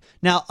our show.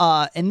 Now,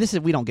 and this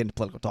is we don't get into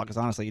political talk because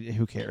honestly,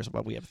 who cares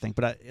what we have to think?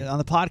 But on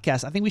the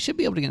podcast, I think we should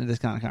be able to get into this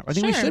kind of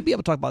conversation. I think we should be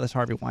able to talk about this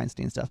Harvey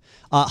Weinstein stuff.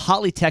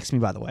 Holly texted me,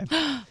 by the way.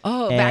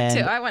 Back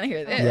to I want to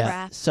hear this.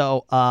 Yeah.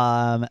 So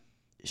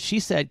she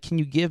said, "Can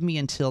you give me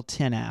until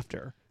 10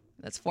 after?"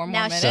 That's 4 more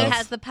Now minutes. she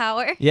has the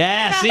power.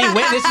 Yeah, see,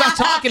 this is what I'm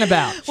talking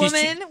about.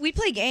 Woman, we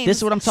play games. This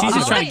is what I'm talking She's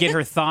just about. trying to get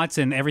her thoughts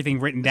and everything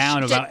written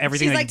down about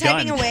everything She's that like you've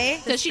typing done. away.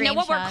 Does she know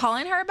what we're screenshots.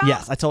 calling her about?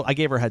 Yes, I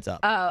gave her a heads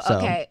up. Oh, So,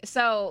 okay.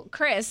 So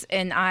Chris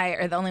and I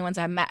are the only ones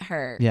that met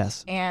her.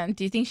 Yes. And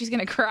do you think she's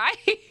gonna cry?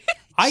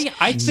 I She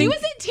think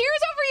was in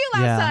tears over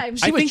you last time.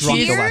 She was think drunk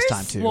she the is. last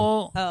time too.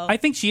 Well, I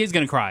think she is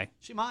going to cry.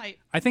 She might.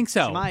 I think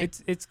so. She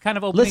might. It's kind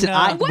of opening Listen,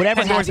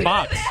 whatever Pandora's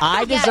happened, box.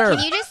 I deserve.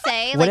 Can you just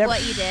say whatever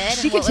what you did?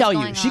 She and can what tell was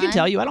you. going She can on?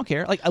 tell you. I don't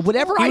care. Like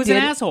whatever He I was did.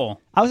 an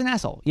asshole. I was an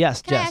asshole.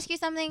 Yes. Can Jess. I ask you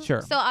something?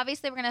 Sure. So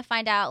obviously we're gonna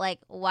find out like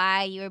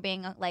why you were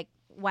being like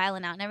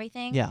wilding out and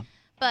everything. Yeah.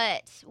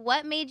 But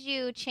what made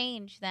you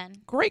change then?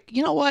 Great.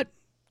 You know what?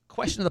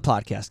 Question of the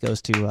podcast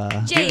goes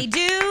to Jay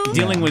Do.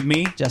 Dealing with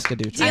me. Jessica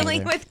Dutra.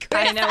 Dealing with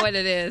Chris. I know what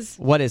it is.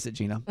 What is it,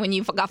 Gina? When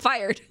you got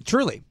fired.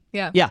 Truly.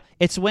 Yeah. Yeah.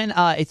 It's when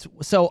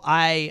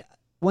I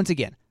once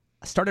again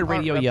I started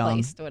Radio or Young.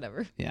 replaced,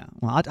 whatever. Yeah.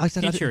 Well,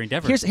 Future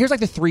endeavor. Here's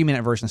like the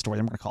 3-minute version of the story.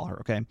 I'm going to call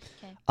her. Okay.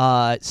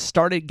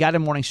 Got a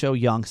morning show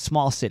young,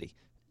 small city.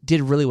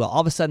 Did really well.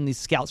 All of a sudden, these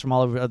scouts from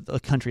all over the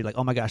country, like,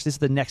 oh my gosh, this is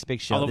the next big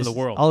show. All over This the is-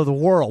 world. All over the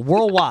world,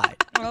 worldwide.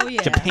 Oh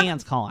yeah.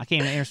 Japan's calling. I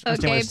can't even understand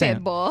what Okay, they're saying.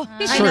 Pitbull.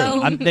 It's I true.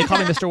 know. They call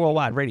me Mr.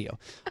 Worldwide Radio.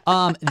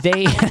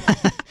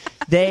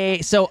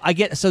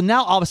 So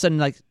now all of a sudden,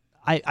 like,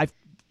 I've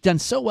done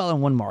so well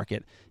in one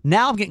market.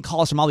 Now I'm getting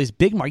calls from all these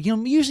big markets.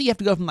 Usually you have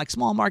to go from like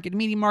small market to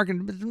medium market,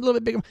 a little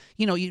bit bigger.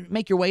 You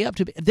make your way up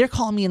to. They're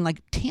calling me in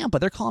like Tampa.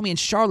 They're calling me in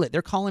Charlotte.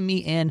 They're calling me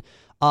in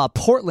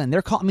Portland.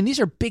 They're calling. I mean,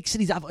 these are big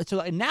cities.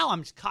 So now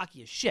I'm just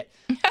cocky as shit.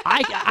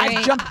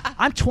 I jumped.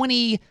 I'm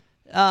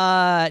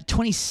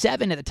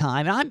 27 at the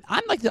time, and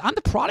I'm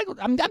the prodigal.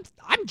 I'm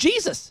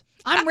Jesus.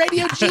 I'm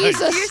Radio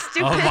Jesus. You're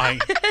stupid.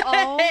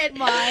 Oh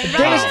my!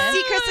 Ryan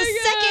Seacrest the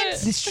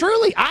second. It's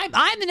truly,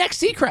 I'm the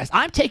next Seacrest.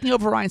 I'm taking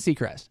over Ryan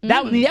Seacrest.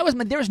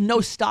 There was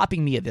no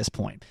stopping me at this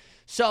point.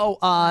 So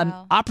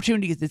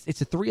opportunity, it's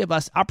the three of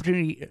us.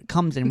 Opportunity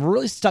comes and we're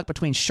really stuck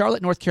between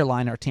Charlotte, North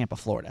Carolina, or Tampa,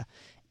 Florida,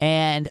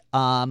 and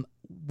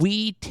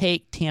we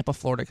take Tampa,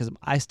 Florida because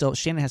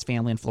Shannon has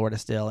family in Florida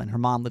still, and her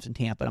mom lives in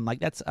Tampa. And I'm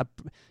like,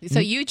 So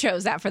you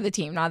chose that for the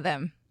team, not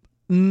them.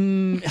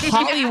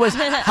 Holly was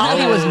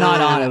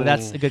not on it, but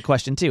that's a good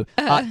question too.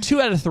 2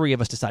 out of 3 of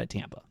us decided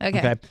Tampa.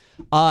 Okay.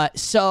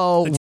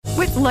 So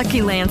With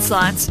Lucky Land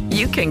Slots,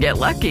 you can get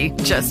lucky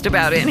just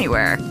about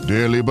anywhere.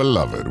 Dearly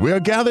beloved, we are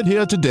gathered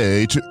here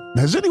today to...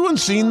 Has anyone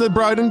seen the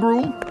bride and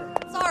groom?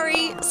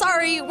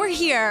 Sorry, we're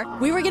here.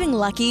 We were getting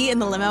lucky in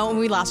the limo and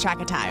we lost track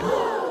of time.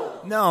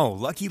 No,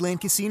 Lucky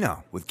Land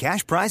Casino, with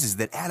cash prizes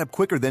that add up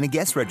quicker than a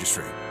guest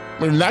registry.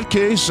 In that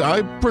case,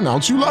 I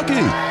pronounce you lucky.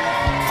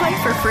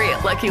 Play for free at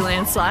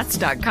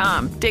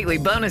LuckyLandSlots.com. Daily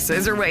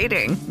bonuses are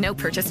waiting. No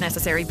purchase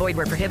necessary. Void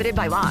where prohibited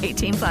by law.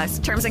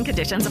 18+. Terms and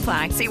conditions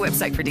apply. See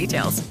website for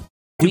details.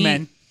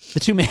 The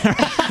two men. Now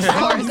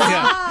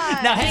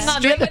hang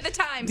on. Straight with the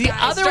times, The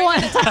guys. other one.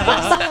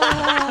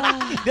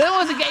 The other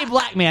one's a gay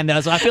black man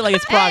though, so I feel like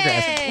it's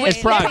progress.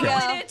 It's progress.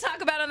 We didn't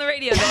talk about it on the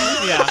radio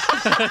then. Yeah.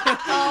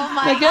 Oh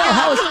my Miguel,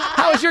 God.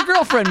 how was your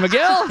girlfriend,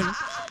 Miguel?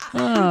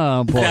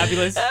 Oh boy.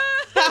 Fabulous.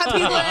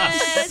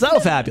 So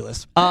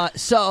fabulous.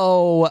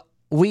 So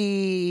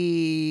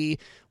we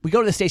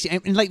go to the station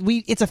and like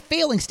it's a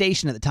failing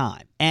station at the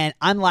time, and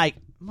I'm like,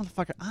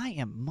 motherfucker, I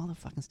am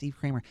motherfucking Steve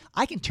Kramer.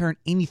 I can turn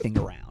anything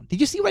around. Did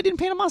you see what I did in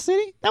Panama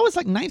City? That was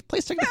like 9th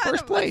place, took the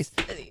first place.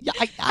 Yeah,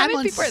 How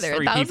many people are there?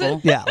 3 1,000?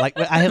 people. Yeah, like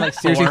I had like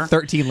seriously 4.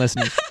 13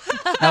 listeners.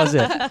 That was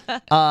it.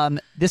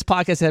 This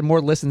podcast had more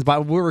listens,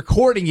 but we're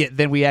recording it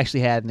than we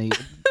actually had. In the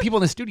people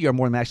in the studio are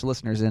more than actual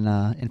listeners in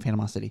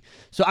Panama City.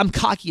 So I'm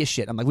cocky as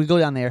shit. I'm like, we go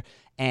down there,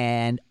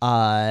 and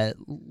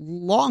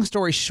long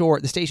story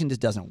short, the station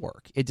just doesn't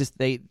work.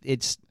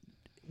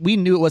 We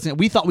knew it wasn't.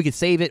 We thought we could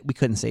save it. We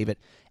couldn't save it,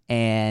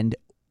 and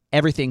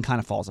everything kind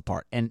of falls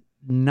apart. And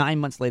 9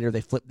 months later,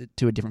 they flipped it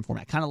to a different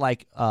format, kind of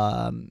like.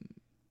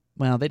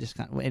 Well, they just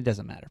it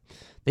doesn't matter.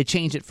 They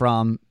changed it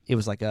from, it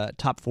was like a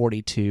top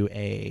 40 to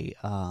a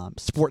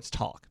sports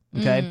talk.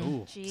 Okay.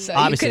 So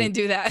you couldn't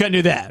do that. Couldn't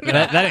do that.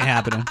 that ain't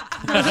happening.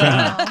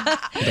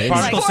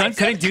 Particle Sun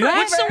couldn't do that?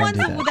 What's the one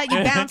that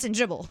you bounce and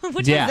dribble?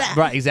 Which Yeah, is that?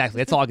 right, exactly.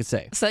 That's all I could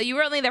say. So you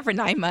were only there for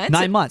 9 months?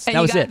 9 months. And That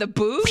you was got it. the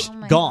boot?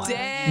 Gone.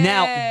 Dang.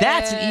 Now,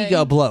 that's an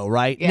ego blow,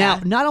 right? Yeah. Now,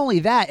 not only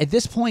that, at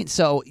this point,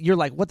 so you're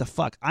like, what the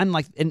fuck? I'm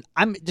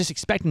just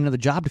expecting another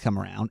job to come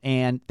around,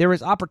 and there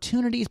is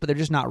opportunities, but they're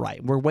just not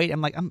right. We're waiting.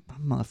 I'm like, I'm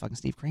motherfucking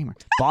Steve Kramer.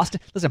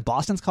 Boston. Listen,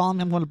 Boston's calling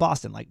me. I'm going to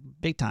Boston. Like,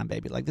 big time,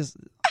 baby. Like, this.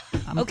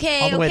 I'm all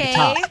the way at the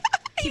top.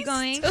 Keep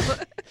going.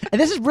 And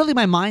this is really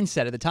my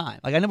mindset at the time.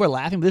 Like, I know we're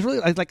laughing, but it's really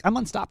like I'm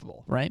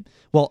unstoppable, right?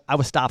 Well, I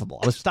was stoppable.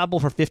 I was stoppable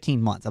for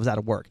 15 months. I was out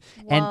of work.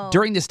 Whoa. And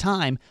during this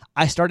time,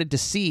 I started to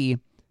see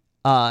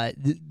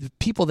the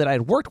people that I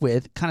had worked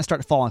with kind of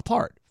start to fall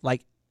apart.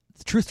 Like,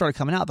 the truth started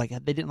coming out. Like,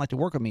 they didn't like to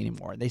work with me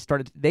anymore.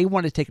 They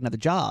wanted to take another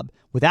job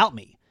without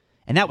me.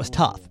 And that was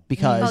tough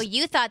because... Oh,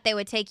 you thought they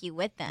would take you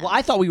with them. Well,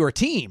 I thought we were a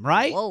team,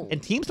 right? Whoa.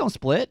 And teams don't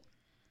split.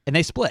 And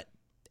they split.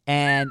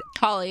 And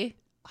Holly,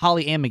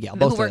 and Miguel,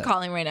 both who we're of them.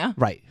 calling right now.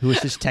 Right, who was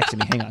just texting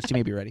me. Hang on, she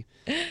may be ready.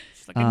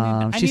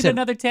 I she need said,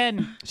 another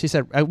 10. She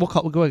said, we'll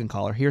go ahead and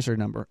call her. Here's her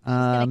number.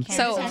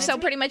 So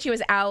pretty much he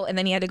was out, and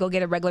then he had to go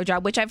get a regular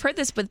job, which I've heard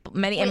this with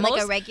many. Wait, and like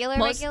most, a regular?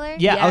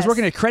 Yeah, I was Yes.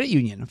 working at a credit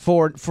union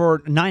for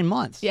 9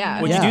 months.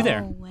 Yeah. What'd you do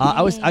there?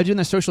 I was doing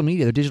their social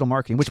media, their digital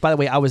marketing, which, by the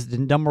way, I was the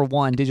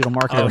 #1 digital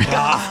marketer. Oh,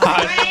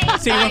 God.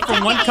 So you went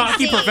from one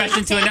cocky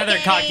profession to another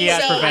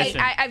cocky-ass So profession.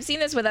 I've seen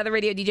this with other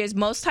radio DJs.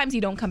 Most times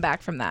you don't come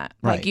back from that.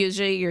 Right. Like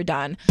usually you're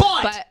done.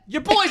 But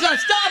your boy's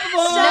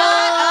unstoppable!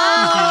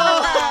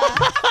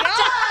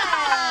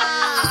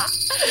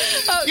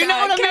 Oh, You know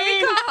God. what I Can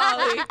mean? we call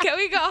Holly? Can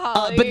we call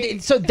Holly?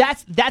 So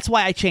that's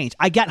why I changed.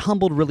 I got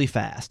humbled really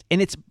fast,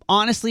 and it's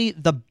honestly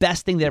the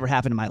best thing that ever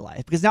happened in my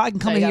life because now I can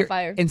come So in you got here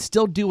fired. and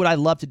still do what I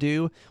love to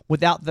do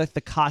without the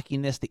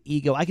cockiness, the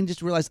ego. I can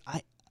just realize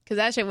Because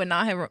that shit would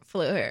not have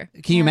flew here.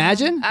 Can you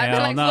imagine? I'd be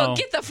Hell like, no. well,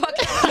 get the fuck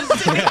out.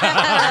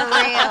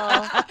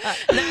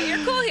 No,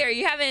 you're cool here.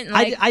 You haven't,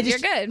 you're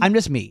good. I'm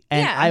just me.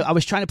 And Yeah. I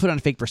was trying to put on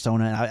a fake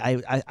persona, and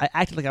I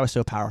acted like I was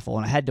so powerful,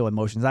 and I had no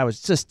emotions. I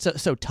was just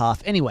so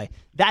tough. Anyway,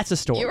 that's the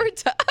story. You were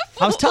tough.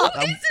 I was tough.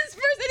 Who is this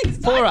person he's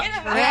Pull her talking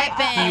up. about?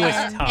 Ripping. He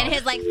was tough. In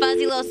his like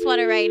fuzzy little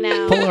sweater right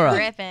now. Pull her up.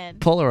 Ripping.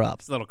 Pull her up.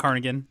 It's a little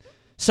cardigan.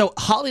 So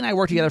Holly and I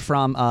worked together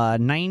from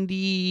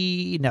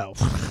 90. No,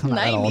 I'm not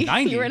that old.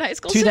 90. You were in high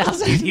school.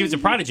 2000. He was a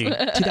prodigy.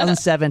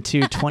 2007 to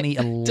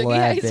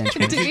 2011.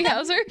 Doogie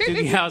Howser.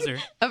 Doogie Howser.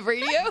 Of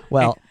radio.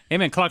 Well,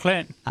 Amen. Clark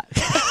Kent. I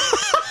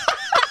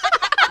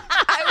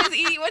was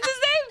eating. What's his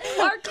name?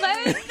 Clark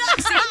Kent. See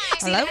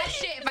Hello? that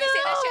shit. If I say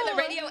that shit on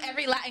the radio,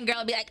 every Latin girl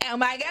will be like, "Oh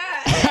my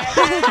god,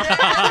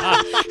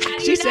 how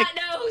do you not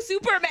know who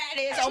Superman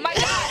is? Oh my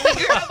god, we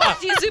grew up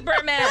watching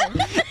Superman."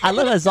 I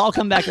love how it's all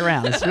come back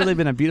around. It's really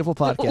been a beautiful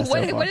podcast. so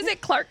far. What is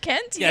it? Clark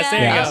Kent? Yes,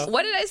 there you go.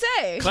 What did I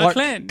say? Clark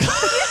Kent.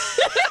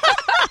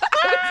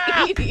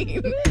 I was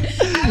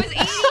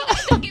eating.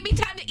 Don't give me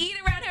time to eat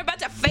around here. About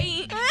to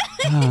faint.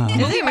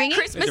 Look at my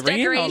Christmas Is it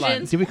ringing? Hold on.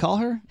 decorations. Did we call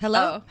her?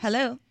 Hello? Oh.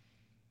 Hello?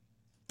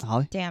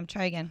 Holly? Damn,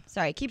 try again.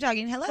 Sorry, keep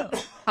talking. Hello.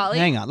 Holly?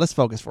 Hang on. Let's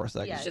focus for a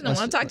second. Yeah, she doesn't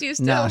want to talk to you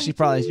still. No, she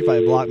probably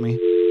blocked me.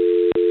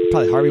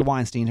 Probably Harvey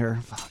Weinstein her.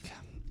 Fuck.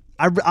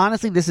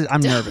 Honestly,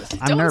 I'm nervous.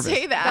 I'm nervous. Don't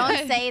say that.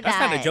 Don't say that.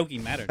 That's not a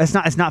joking matter.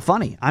 It's not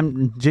funny.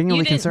 I'm genuinely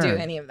You didn't concerned.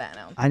 do any of that,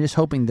 no. I'm just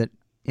hoping that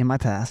in my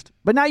past.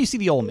 But now you see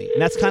the old me.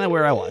 And that's kind of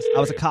where I was. I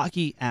was a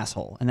cocky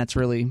asshole. And that's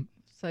really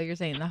So you're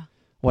saying that.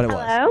 what it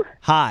was. Hello?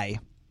 Hi.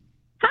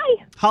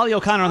 Hi. Holly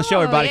O'Connor on the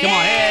show, everybody. Come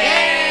on.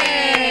 Hey!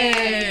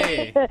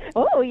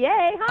 Oh,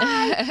 yay.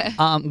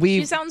 Hi.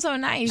 She sounds so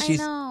nice.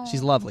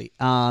 She's lovely.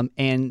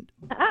 And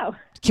Oh.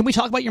 can we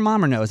talk about your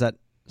mom or no? Is that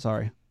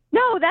sorry?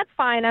 No, that's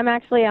fine. I'm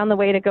actually on the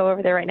way to go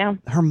over there right now.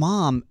 Her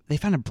mom, they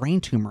found a brain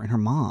tumor in her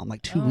mom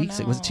like 2 weeks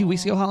ago. Was it 2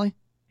 weeks ago, Holly?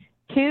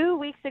 2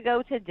 weeks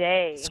ago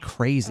today. It's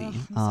crazy.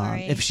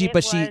 sorry. It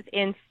was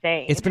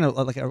insane. It's been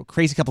like a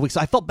crazy couple weeks.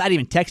 So I felt bad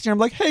even texting her. I'm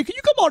like, hey, can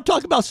you come on and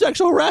talk about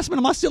sexual harassment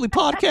on my silly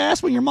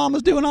podcast when your mom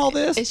was doing all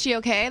this? Is she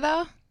okay,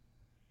 though?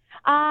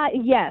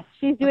 Yes,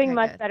 she's doing Okay,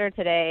 much good. better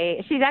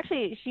today. She's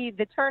actually,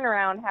 the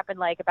turnaround happened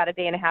like about a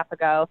day and a half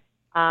ago.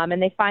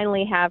 And they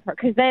finally have her,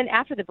 because then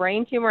after the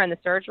brain tumor and the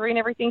surgery and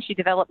everything, she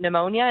developed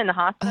pneumonia in the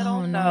hospital.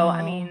 Oh, no. So,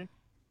 I mean,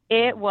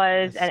 it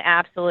was an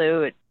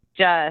absolute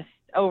just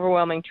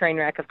overwhelming train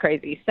wreck of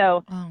crazy.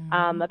 So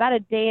about a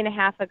day and a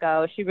half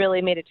ago, she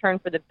really made a turn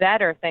for the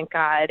better, thank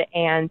God.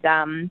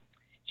 And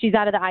she's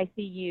out of the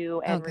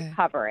ICU and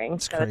recovering.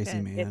 It's so crazy, it's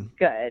man.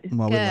 good.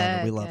 Well,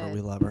 Good, we love her.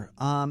 We love her.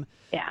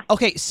 Yeah.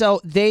 Okay,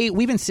 so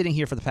we've been sitting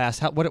here for the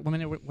past, what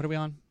are we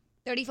on?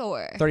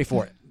 34.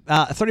 34.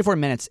 34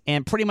 minutes,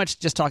 and pretty much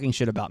just talking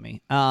shit about me.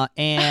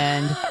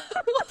 And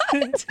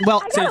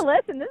well, I gotta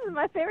listen. This is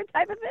my favorite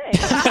type of thing.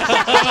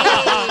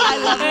 I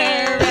love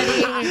her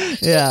already.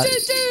 yeah,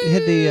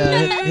 hit the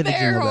air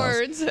jingle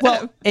bells. horns.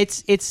 Well,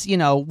 it's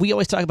we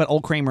always talk about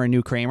old Kramer and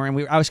new Kramer,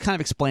 and I was kind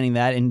of explaining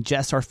that, and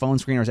Jess, our phone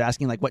screener, was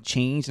asking like what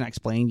changed, and I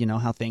explained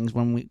how things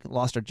when we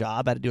lost our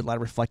job, I had to do a lot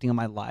of reflecting on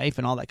my life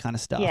and all that kind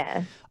of stuff.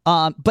 Yeah.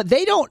 But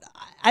they don't.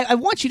 I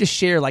want you to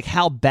share like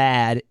how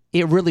bad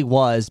it really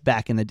was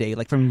back in the day,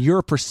 like from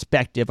your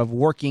perspective of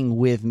working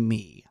with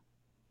me.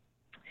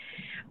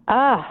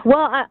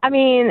 Well, I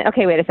mean,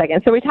 okay, wait a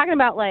second. So we're talking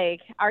about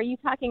are you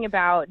talking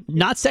about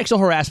not sexual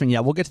harassment? Yeah,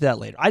 we'll get to that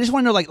later. I just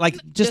want to know,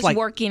 just like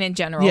working in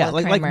general. Yeah,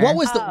 with like Kramer.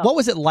 what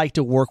was it like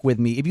to work with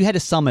me? If you had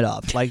to sum it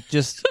up, like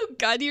just. Oh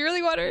God, do you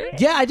really want her?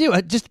 Yeah, I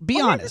do. Just be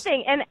honest. Here's the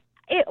thing, and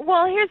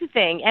here's the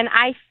thing, and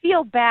I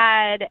feel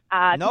bad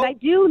because I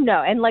do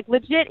know, and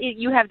legit,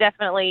 you have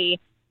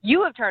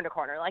turned a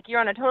corner. Like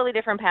you're on a totally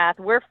different path.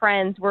 We're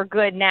friends. We're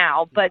good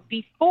now. But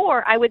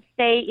before, I would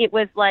say it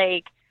was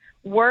like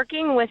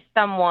working with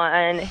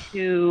someone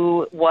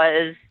who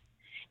was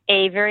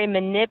a very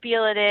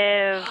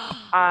manipulative,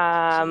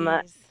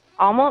 almost,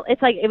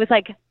 it was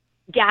like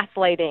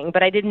gaslighting,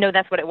 but I didn't know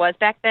that's what it was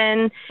back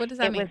then. What does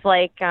that mean? It was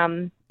like,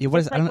 what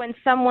is, when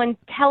someone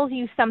tells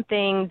you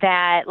something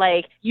that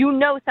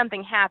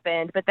something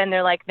happened, but then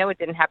they're like, no, it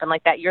didn't happen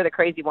like that. You're the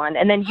crazy one.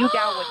 And then you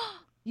down with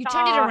You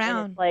turned it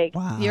around. Like,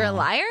 wow. You're a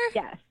liar?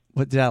 Yes.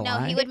 What did I No,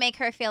 lie? he would make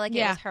her feel like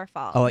it was her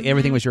fault. Oh, like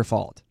everything was your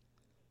fault.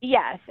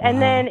 Yes.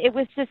 And then it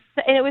was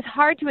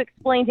hard to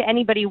explain to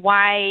anybody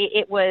why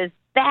it was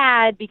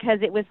bad,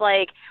 because it was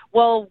like,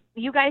 well,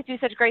 you guys do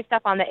such great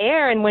stuff on the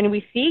air, and when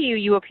we see you,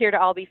 you appear to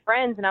all be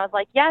friends. And I was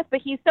like, yes, but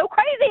he's so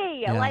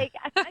crazy. Yeah. Like,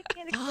 I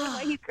can't explain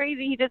why he's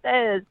crazy. He just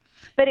is.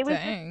 But it was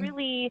just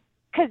really,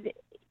 because,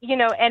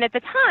 and at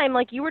the time,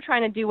 you were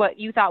trying to do what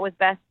you thought was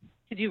best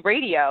to do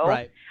radio.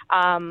 Right.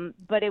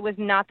 But it was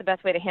not the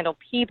best way to handle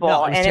people.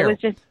 No, it was terrible.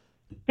 It was just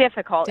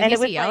difficult. Did and he it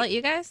was yell at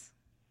you guys?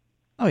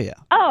 Oh, yeah.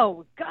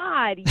 Oh,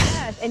 God,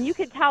 yes. And you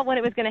could tell when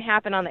it was going to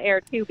happen on the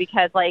air, too,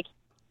 because,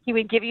 he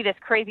would give you this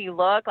crazy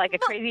look, a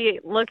crazy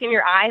look in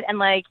your eyes, and,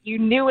 you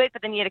knew it,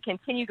 but then you had to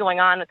continue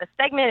going on with the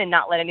segment and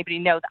not let anybody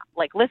know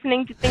that,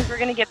 listening to things were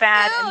going to get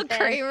bad. Oh, and then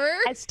Kramer.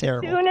 as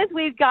terrible. soon as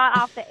we got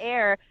off the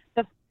air,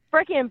 the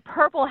freaking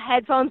purple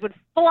headphones would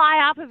fly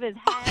off of his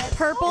head.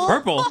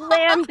 Purple?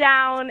 Slam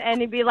down,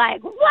 and he'd be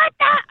like, what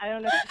the? I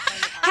don't know if it's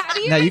funny. How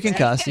do you No, you can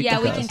cuss. You Yeah,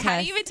 can we cuss. can How do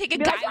cuss. you even take a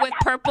guy with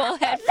purple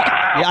headphones?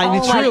 Yeah, I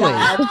mean, Oh, my truly.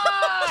 God.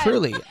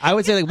 truly. I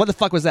would say, like, what the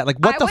fuck was that? Like,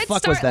 what the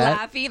fuck was that?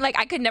 Laughing. Like,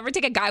 I could never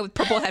take a guy with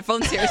purple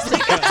headphones seriously.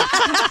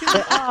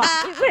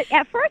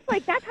 At first,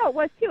 like, that's how it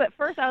was, too. At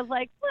first, I was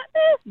like, what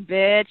this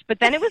bitch? But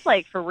then it was,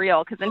 like, for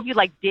real, because then he'd,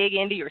 like, dig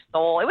into your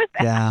soul. It was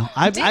bad. Yeah.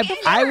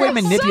 I would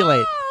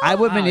manipulate. I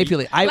would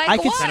manipulate. I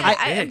could.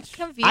 I'm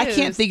confused. I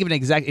can't think of an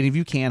exact. And if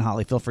you can,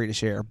 Holly, feel free to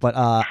share. But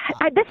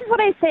this is what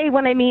I say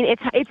when I mean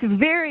it's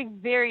very,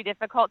 very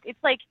difficult. It's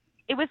like,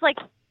 it was like,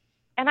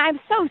 and I'm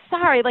so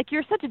sorry, like,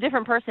 you're such a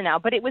different person now,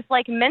 but it was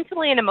like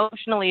mentally and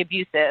emotionally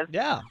abusive.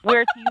 Yeah.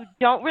 Where if you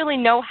don't really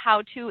know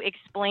how to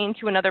explain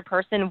to another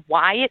person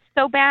why it's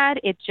so bad,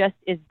 it just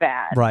is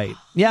bad. Right.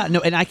 Yeah.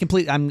 No. And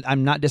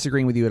I'm not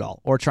disagreeing with you at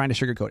all or trying to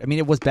sugarcoat. I mean,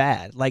 it was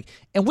bad. Like,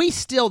 and we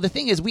still. The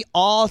thing is, we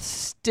all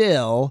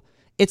still.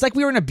 It's like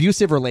we were in an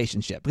abusive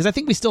relationship because I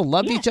think we still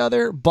loved each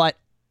other, but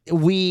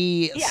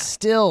we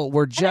still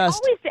were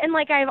just.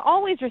 I've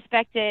always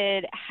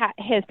respected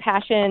his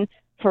passion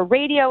for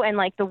radio and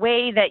like the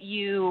way that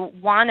you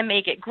want to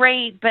make it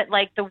great, but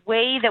like the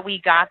way that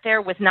we got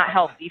there was not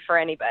healthy for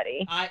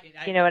anybody.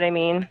 You know what I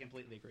mean? I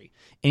completely agree.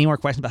 Any more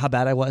questions about how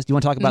bad I was? Do you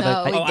want to talk about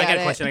that? I got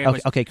a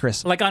question. Okay,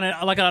 Chris. Like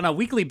on a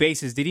weekly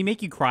basis, did he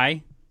make you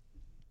cry?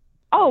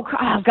 Oh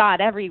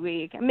God, every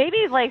week. Maybe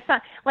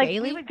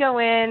we would go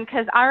in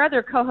because our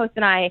other co-host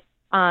and I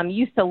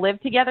used to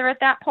live together at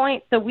that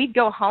point, so we'd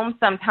go home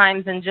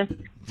sometimes and just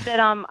sit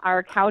on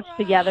our couch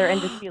together and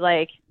just be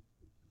like,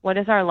 "What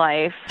is our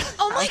life?"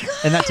 Oh my God!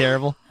 Isn't that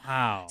terrible?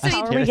 Wow,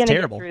 how are we going to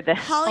get through this?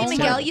 Holly and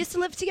Miguel used to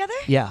live together?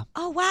 Yeah.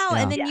 Oh wow!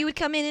 Yeah. And then you would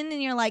come in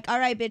and you're like, "All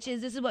right,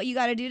 bitches, this is what you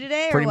got to do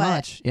today," or Pretty what?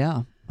 much.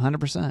 Yeah.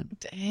 100%.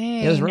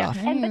 Dang. It was rough.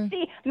 But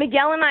see,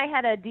 Miguel and I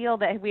had a deal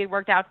that we had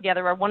worked out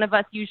together where one of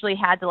us usually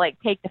had to like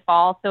take the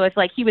fall. So it's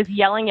like he was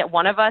yelling at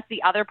one of us,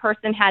 the other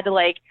person had to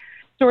like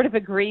sort of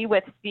agree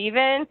with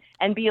Steven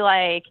and be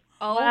like,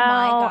 "Oh well,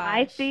 my gosh.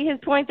 I see his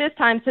point this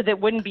time," so that it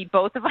wouldn't be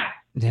both of us.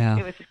 Yeah.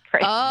 It was just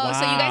crazy. Oh,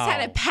 so you guys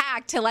had a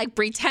pact to like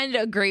pretend to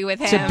agree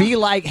with him. To be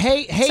like,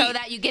 hey, so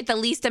that you get the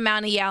least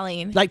amount of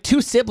yelling. like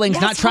two siblings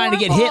not That's trying to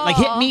get hit, like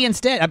hit horrible. me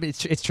instead. I mean,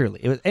 it's truly.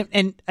 It was,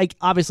 and like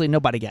obviously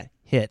nobody got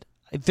hit.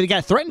 The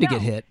guy threatened to get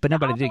hit, but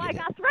nobody did get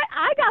hit.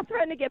 I got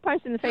threatened to get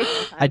punched in the face.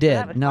 One time, I did. So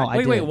that was No, fun. I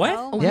did. Wait,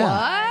 what?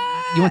 Yeah.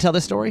 What? You want to tell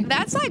this story?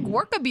 That's like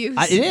work abuse.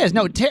 It is.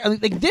 No,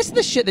 like this is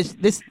the shit.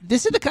 This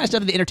is the kind of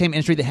stuff in the entertainment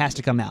industry that has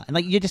to come out, and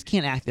like you just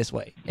can't act this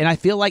way. And I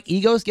feel like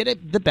egos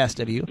get the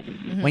best of you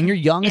when you're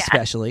young,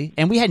 especially.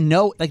 And we had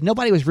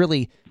nobody was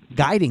really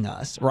guiding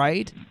us,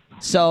 right?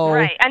 So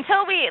Right.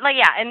 Until we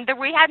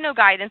we had no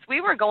guidance.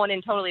 We were going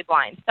in totally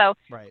blind. So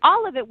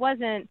all of it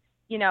wasn't,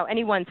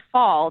 anyone's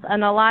fault.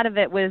 And a lot of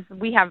it was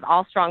we have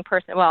all strong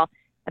well,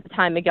 at the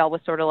time Miguel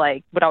was sort of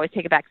like would always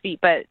take a back seat,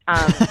 but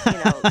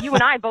you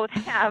and I both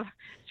have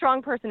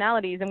strong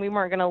personalities and we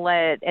weren't going to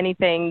let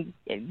anything,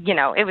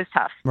 it was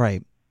tough.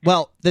 Right.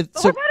 Well, we're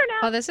better now.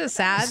 Oh, this is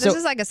sad. So- This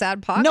is like a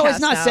sad podcast. No, it's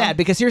not now. sad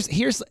because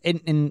here's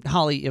and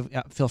Holly,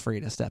 feel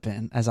free to step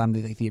in as I'm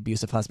the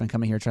abusive husband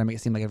coming here trying to make it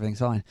seem like everything's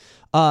fine.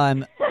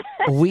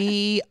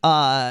 We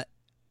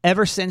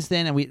ever since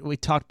then, and we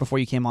talked before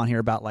you came on here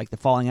about like the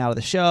falling out of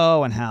the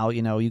show and how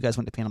you guys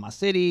went to Panama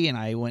City and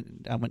I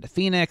went to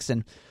Phoenix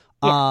and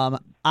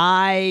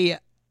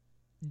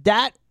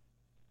that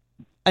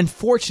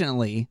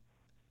unfortunately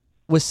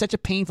was such a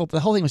the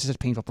whole thing was such a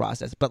painful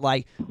process, but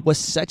like was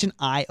such an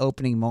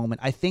eye-opening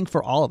moment, I think,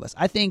 for all of us.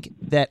 I think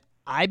that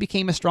I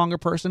became a stronger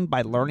person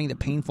by learning the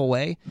painful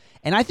way,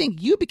 and I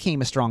think you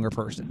became a stronger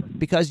person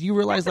because you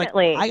realized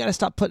Definitely. like I got to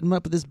stop putting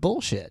up with this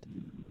bullshit.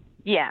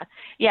 Yeah.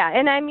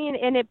 And I mean,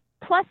 it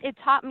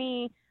taught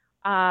me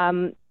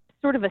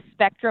sort of a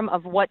spectrum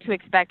of what to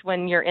expect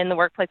when you're in the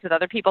workplace with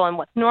other people and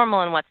what's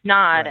normal and what's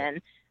not,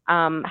 and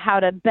how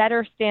to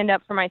better stand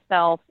up for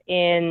myself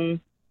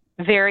in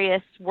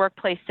various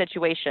workplace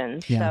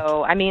situations. Yeah.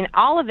 So, I mean,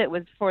 all of it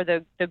was for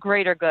the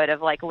greater good of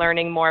like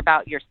learning more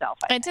about yourself.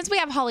 And since we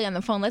have Holly on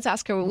the phone, let's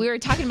ask her. We were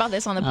talking about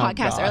this on the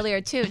podcast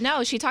earlier too.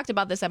 No, she talked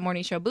about this at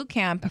Morning Show Boot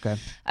Camp. Okay.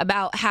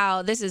 About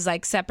how this is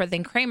like separate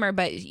than Kramer,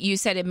 but you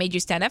said it made you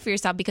stand up for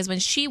yourself because when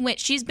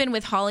she's been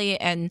with Holly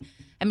and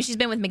she's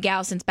been with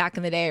Miguel since back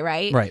in the day,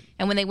 right? Right.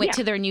 And when they went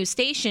to their new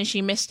station,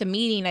 she missed a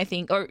meeting, I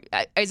think. Or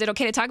is it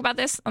okay to talk about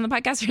this on the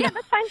podcast? Or yeah, no?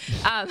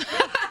 that's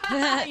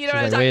fine. You know what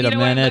I'm like, talking wait a you know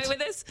where I'm minute. going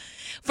with this?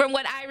 From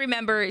what I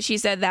remember, she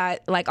said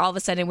that like all of a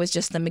sudden it was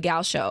just the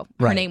Miguel show.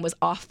 Her Right. name was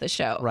off the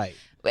show. Right.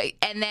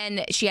 And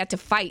then she had to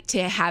fight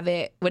to have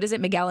it. What is it,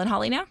 Miguel and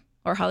Holly now?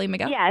 Or Holly and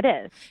Miguel? Yeah, it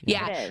is.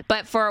 Yeah. It is.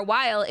 But for a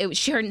while,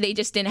 they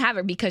just didn't have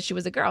her because she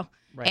was a girl.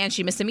 Right. And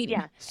she missed a meeting.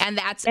 Yeah. And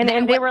that's And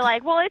they what- were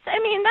like, well,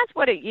 that's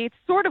what it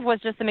sort of was,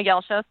 just the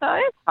Miguel show, so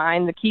it's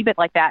fine to keep it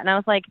like that. And I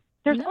was like,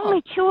 there's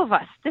only two of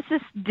us. This is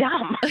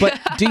dumb. But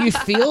do you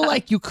feel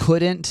like you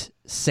couldn't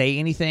say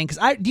anything?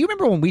 Because do you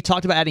remember when we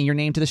talked about adding your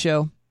name to the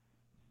show,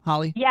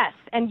 Holly? Yes,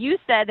 and you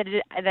said that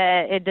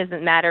it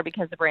doesn't matter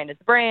because the brand is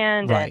the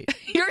brand. Right.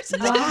 You're such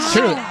It's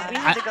true. We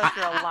had to go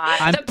through a lot.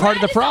 I'm part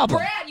of the problem.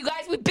 Brand, you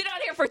guys, we've been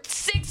on here for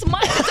 6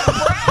 months. It's a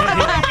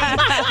brand.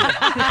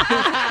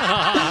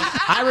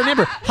 I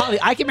remember, Holly,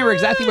 I can remember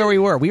exactly where we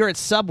were. We were at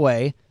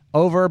Subway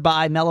over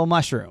by Mellow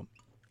Mushroom.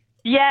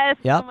 Yes.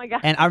 Yep. Oh my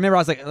god. And I remember I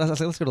was like, let's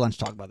go to lunch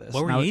and talk about this.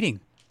 What were And I you was- eating?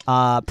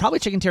 Probably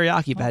chicken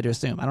teriyaki if I had to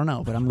assume. I don't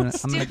know, but I'm gonna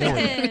go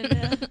with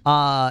it.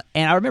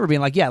 And I remember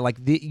being like, yeah, like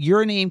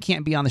your name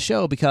can't be on the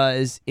show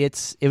because it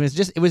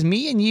was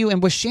me and you.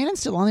 And was Shannon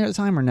still on there at the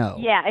time or no?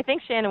 Yeah, I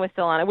think Shannon was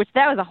still on it, which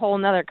that was a whole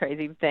nother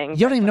crazy thing.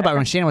 You don't even know about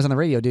when Shannon was on the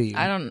radio, do you?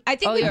 I don't. I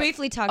think we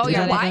briefly talked about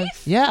your it.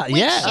 wife? Yeah, Wait,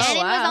 yeah.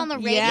 Shannon was on the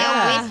radio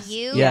Yeah. with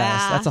you?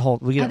 Yes, that's a whole.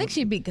 I think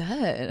she'd be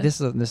good.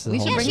 This is a we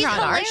whole. should bring she's her on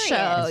our hilarious.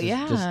 show. This is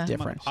Yeah. just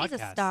different. She's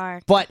a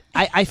star. But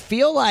I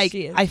feel like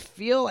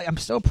I'm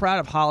so proud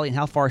of Holly and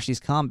how far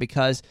she's come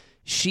because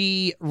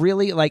she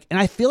really and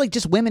I feel like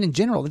just women in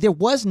general, there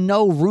was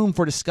no room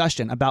for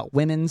discussion about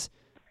women's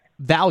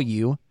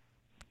value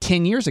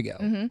 10 years ago.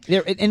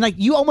 And like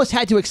you almost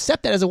had to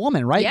accept that as a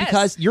woman, right? Yes.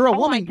 Because you're a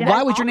woman.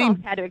 Why would your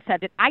name? Had to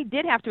accept it. I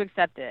did have to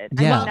accept it.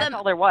 Yeah. Well, that's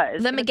all there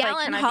was. The It was Miguel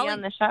like, and can I be Holly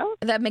on the show.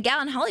 The Miguel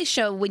and Holly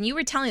show, when you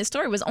were telling the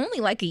story, was only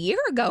like a year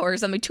ago or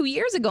something, 2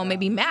 years ago,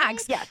 maybe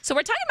max. Yes. So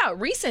we're talking about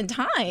recent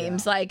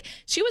times. Like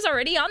she was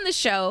already on the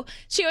show,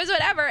 she was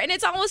whatever, and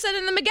it's all of a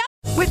sudden the Miguel.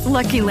 With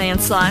Lucky Land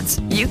Slots,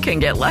 you can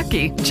get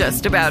lucky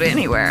just about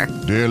anywhere.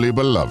 Dearly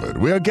beloved,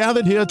 we are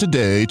gathered here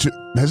today to...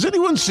 Has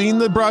anyone seen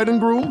the bride and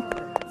groom?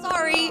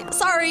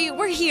 Sorry,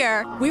 we're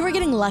here. We were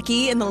getting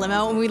lucky in the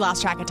limo and we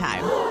lost track of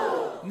time.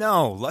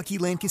 No, Lucky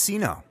Land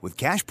Casino, with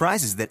cash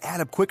prizes that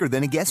add up quicker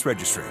than a guest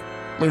registry.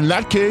 In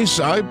that case,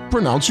 I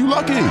pronounce you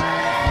lucky.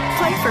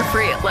 Play for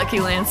free at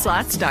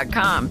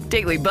LuckyLandSlots.com.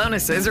 Daily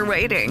bonuses are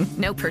waiting.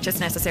 No purchase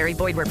necessary.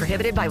 Void where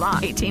prohibited by law.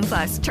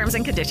 18+. Terms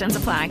and conditions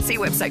apply. See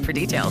website for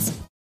details.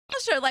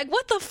 Like,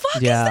 what the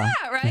fuck Yeah, is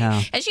that, right?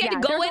 yeah. And she had to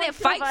Yeah, go there's in and only two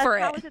fight of us. for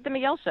That it. was at the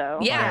Miguel show.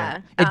 Yeah.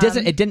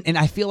 It didn't, and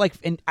I feel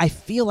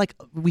like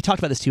we talked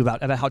about this too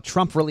about how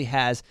Trump really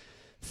has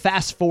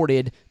fast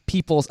forwarded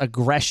people's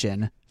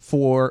aggression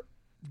for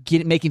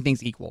making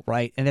things equal,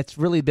 right? And that's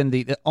really been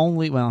the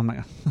only. Well, I'm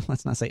not,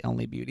 let's not say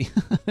only beauty.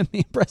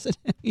 The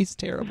president, he's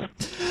terrible.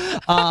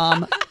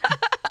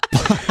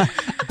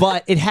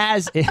 But it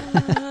has.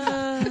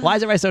 Why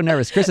is everybody so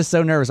nervous? Chris is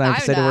so nervous. I have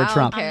to say the word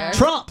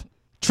Trump.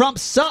 Trump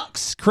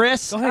sucks,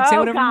 Chris. Go ahead, say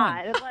whatever you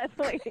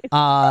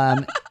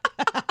want.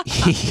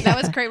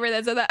 That was Kramer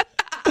that said that.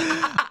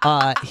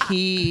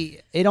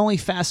 It only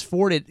fast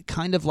forwarded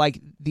kind of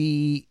like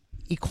the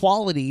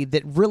equality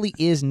that really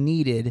is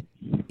needed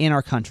in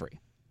our country.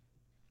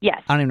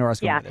 Yes. I don't even know where I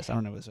was going with this. I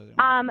don't know what this is.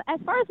 As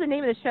far as the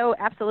name of the show,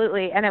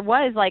 absolutely. And it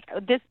was like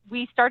this,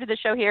 we started the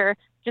show here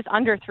just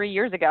under 3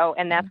 years ago,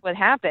 and that's what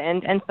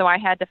happened. And so I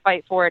had to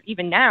fight for it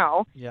even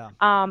now. Yeah.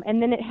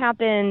 And then it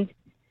happened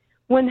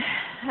when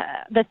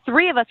the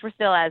three of us were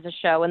still as a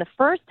show. And the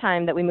first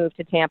time that we moved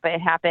to Tampa,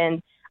 it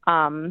happened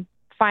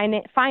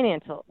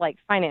finance-wise.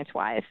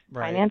 Right.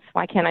 Finance?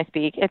 Why can't I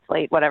speak? It's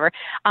late, whatever.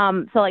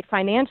 So like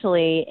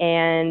financially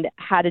and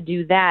how to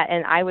do that.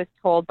 And I was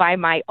told by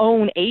my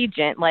own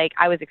agent, like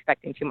I was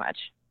expecting too much.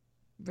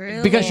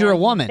 Really? Because you're a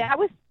woman. That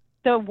was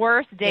the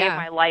worst day of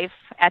my life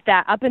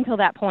up until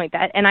that point.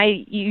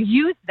 You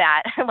used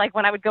that like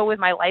when I would go with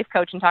my life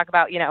coach and talk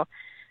about,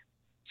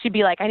 she'd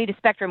be like, I need a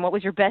spectrum. What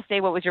was your best day?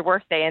 What was your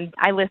worst day? And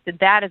I listed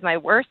that as my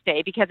worst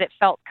day because it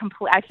felt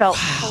I felt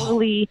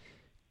totally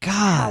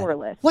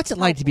powerless. What's it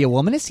like to be a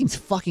woman? It seems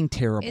fucking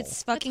terrible.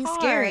 It's fucking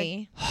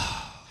scary.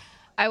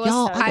 I will.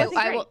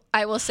 Y'all,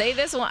 I will say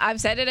this one.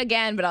 I've said it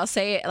again, but I'll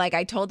say it like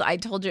I told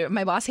you.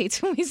 My boss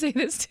hates when we say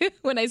this too.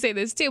 When I say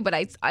this too, but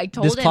I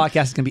told this him.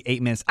 podcast is gonna be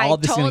 8 minutes. All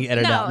of this is gonna get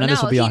edited out. None of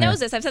this will be he on knows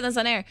here. this. I've said this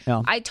on air.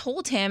 No. I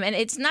told him, and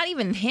it's not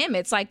even him.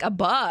 It's like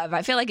above.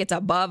 I feel like it's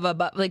above,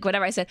 like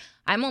whatever. I said,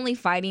 I'm only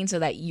fighting so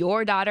that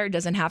your daughter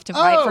doesn't have to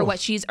fight for what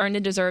she's earned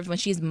and deserved when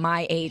she's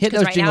my age. Hit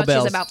Because those right jingle now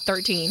bells. she's about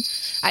 13.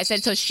 I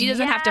said so she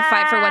doesn't have to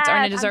fight for what's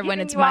earned and deserved when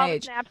it's my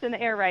age. Snaps in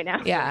the air right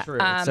now. Yeah, So true.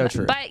 It's so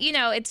true.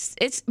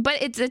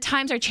 But the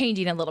times are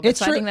changing a little bit,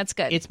 so I think that's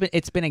good.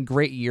 It's been a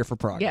great year for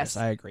progress. Yes.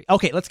 I agree.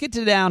 Okay, let's get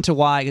down to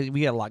why 'cause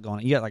we got a lot going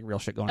on. You got like real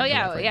shit going on. Oh in your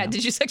yeah, life right yeah. now.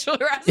 Did you sexual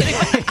harass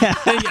anyone?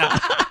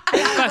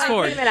 Fast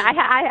forward. Wait a minute.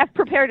 I have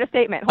prepared a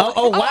statement.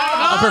 Oh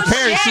wow!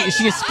 Prepared.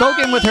 She has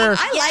spoken with her.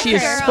 She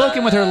has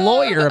spoken with her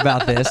lawyer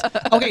about this.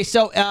 Okay,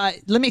 so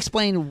let me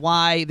explain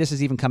why this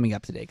is even coming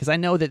up today, because I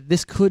know that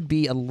this could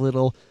be a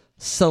little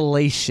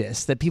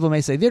salacious. That people may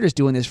say they're just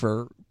doing this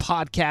for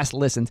podcast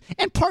listens,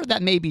 and part of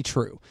that may be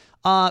true.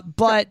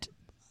 But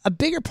a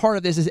bigger part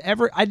of this is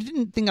I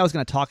didn't think I was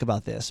going to talk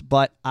about this,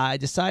 but I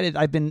decided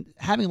I've been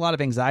having a lot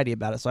of anxiety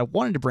about it, so I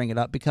wanted to bring it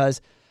up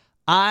because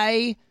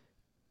we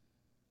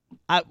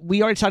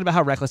already talked about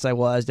how reckless I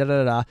was.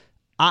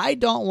 I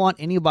don't want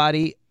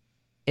anybody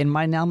in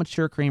my now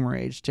mature Kramer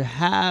age to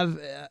have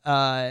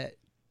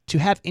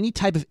any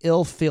type of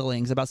ill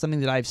feelings about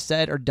something that I've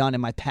said or done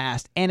in my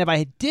past. And if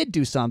I did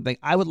do something,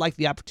 I would like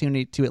the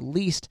opportunity to at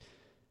least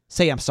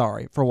say I'm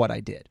sorry for what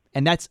I did.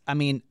 And that's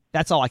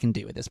all I can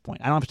do at this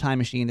point. I don't have a time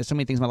machine. There's so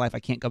many things in my life I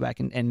can't go back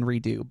and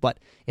redo. But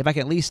if I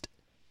can at least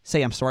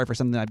say I'm sorry for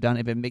something that I've done,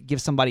 if it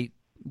gives somebody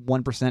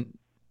 1%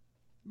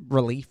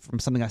 relief from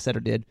something I said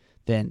or did,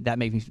 then that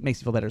makes me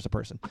feel better as a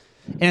person.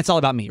 And it's all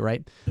about me,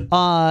 right?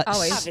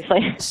 Always.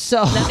 Obviously.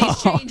 So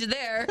Nothing's changed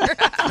there.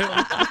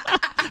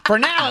 for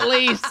now, at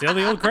least. Still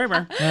the old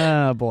Kramer.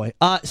 Oh, boy.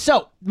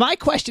 So my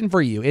question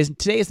for you is,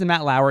 today is the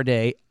Matt Lauer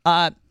Day.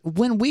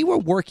 When we were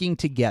working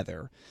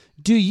together,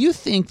 do you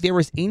think there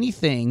was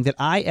anything that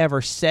I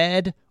ever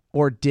said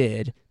or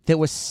did that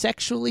was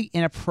sexually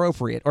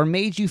inappropriate or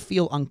made you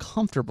feel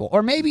uncomfortable,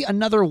 or maybe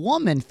another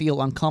woman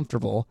feel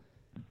uncomfortable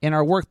in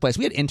our workplace?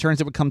 We had interns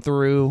that would come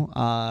through.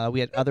 We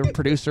had other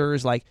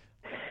producers. Like,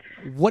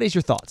 what is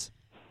your thoughts?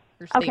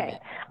 Okay.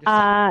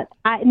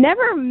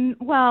 Never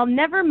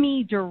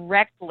me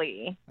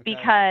directly,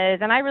 because,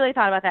 and I really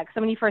thought about that, because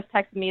when you first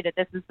texted me that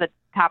this is the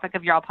topic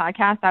of your all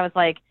podcast, I was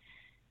like,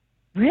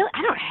 really?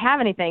 I don't have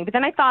anything. But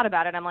then I thought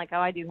about it. I'm like, oh,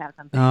 I do have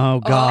something. Oh,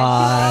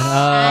 God.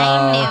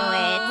 I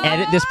knew it.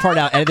 Edit this part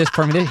out. Edit this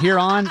part from here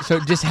on. So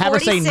just have her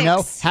say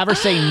no. Have her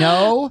say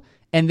no,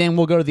 and then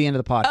we'll go to the end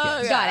of the podcast.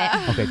 Oh,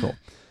 got it. Okay, cool.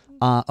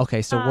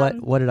 Okay, so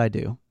what did I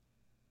do?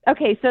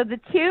 Okay, so the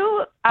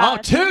two...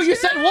 two? You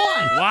said one!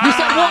 Wow. You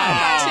said one!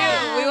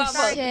 Two. We want both.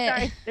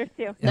 Sorry, there's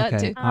two.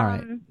 Okay, all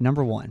right.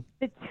 Number one.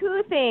 The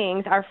two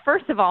things are,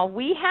 first of all,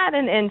 we had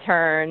an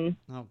intern,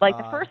 like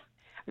the first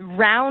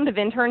round of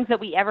interns that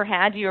we ever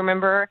had. Do you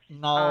remember?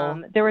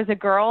 No. There was a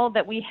girl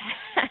that we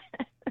had.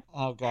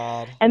 Oh,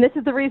 God. And this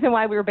is the reason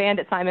why we were banned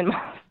at Simon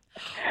Malls.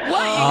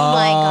 What? Oh,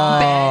 my God.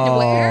 Banned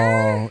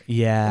where?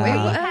 Yeah. We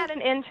had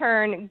an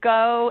intern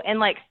go and,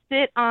 like,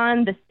 sit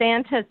on the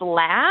Santa's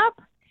lap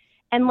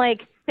and,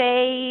 like,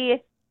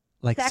 say...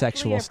 like sexually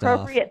sexual stuff.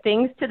 Inappropriate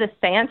things to the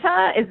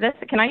Santa. Is this?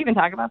 Can I even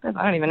talk about this?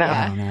 I don't even know.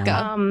 Yeah, I don't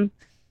know.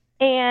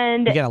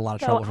 And you get a lot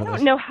of trouble so for I don't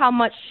this. know how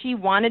much she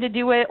wanted to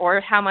do it,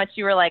 or how much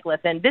you were like,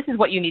 listen, this is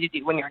what you need to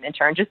do when you're an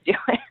intern. Just do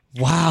it.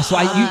 Wow. So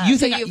you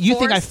think I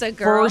forced a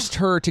girl? forced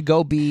her to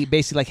go be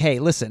basically like, hey,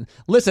 listen,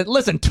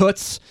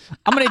 Toots,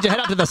 I'm gonna need you to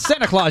head out to the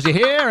Santa Claus you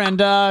hear and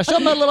show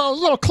them a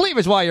little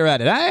cleavage while you're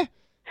at it, eh?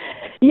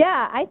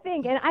 Yeah, I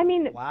think, and I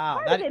mean,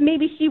 wow, part of it,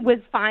 maybe she was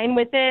fine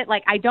with it.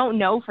 Like, I don't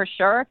know for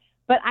sure,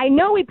 but I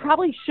know we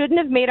probably shouldn't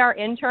have made our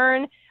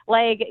intern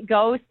like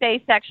go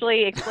say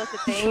sexually explicit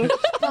things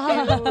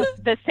to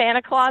the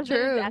Santa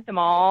Clauses at the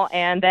mall,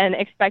 and then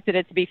expected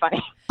it to be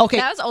funny. Okay,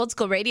 that was old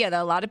school radio,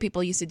 though. A lot of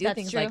people used to do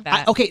things like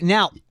that.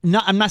 Now,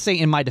 I'm not saying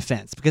in my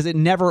defense, because it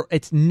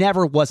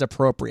never was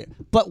appropriate,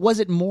 but was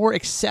it more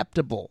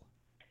acceptable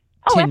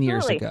 10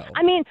 years ago?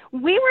 I mean,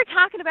 we were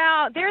talking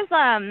about, there's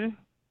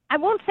I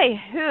won't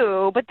say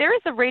who, but there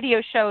is a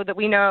radio show that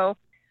we know.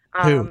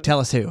 Who? Tell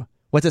us who.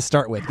 What's it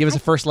start with? Give us a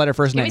first letter,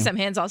 first name. Give me some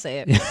hints, I'll say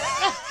it.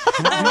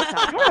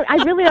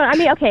 I really don't. I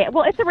mean, okay,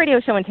 well, it's a radio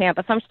show in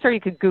Tampa, so I'm sure you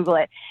could Google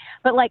it.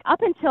 But, like,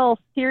 up until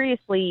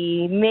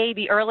seriously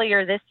maybe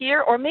earlier this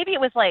year, or maybe it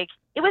was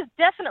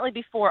definitely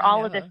before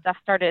all of this stuff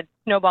started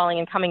snowballing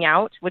and coming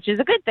out, which is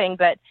a good thing.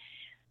 But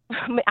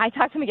I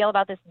talked to Miguel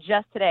about this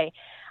just today.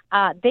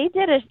 They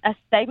did a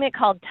segment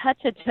called Touch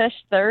a Tush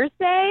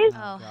Thursdays,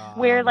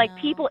 where, like,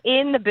 people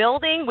in the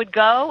building would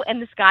go,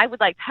 and this guy would,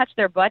 like, touch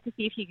their butt to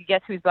see if he could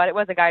guess whose butt it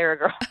was, a guy or a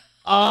girl.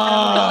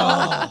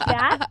 Oh.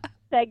 That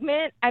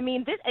segment, I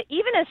mean, this,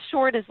 even as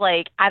short as,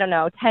 like, I don't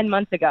know, 10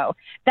 months ago,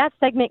 that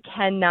segment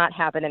cannot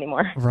happen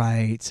anymore.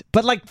 Right.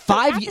 But, like,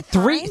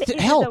 2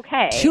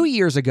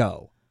 years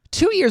ago,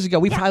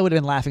 we probably would have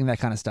been laughing at that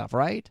kind of stuff,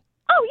 right?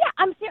 Oh, yeah.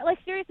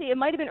 Seriously, it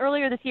might have been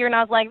earlier this year, and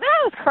I was like, that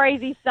was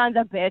crazy, sons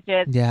of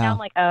bitches. Yeah. Now I'm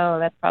like, oh,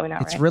 that's probably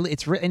not right.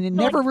 It's really, and it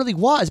never really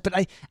was, but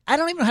I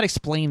don't even know how to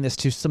explain this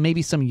to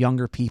maybe some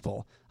younger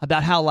people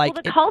about how, like...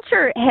 Well, the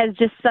culture has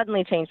just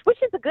suddenly changed,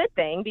 which is a good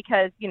thing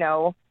because, you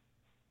know,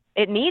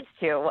 it needs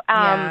to.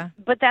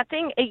 But that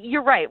thing,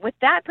 you're right. With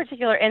that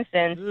particular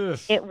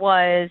instance, it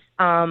was...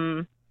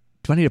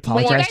 Do I need to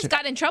apologize? Well, you guys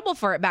got in trouble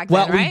for it back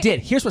then, right? We did.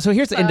 Here's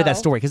the end of that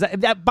story. Because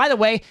that, by the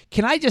way,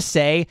 can I just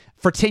say,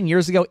 for 10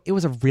 years ago, it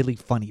was a really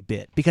funny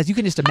bit. Because you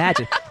can just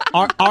imagine,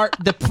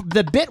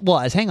 the bit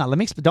was, hang on, let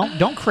me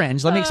don't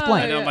cringe. Let me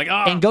explain. I'm like,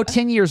 And go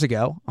 10 years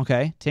ago.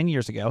 Okay, 10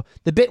 years ago,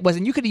 the bit was,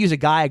 and you could use a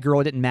guy, a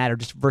girl, it didn't matter.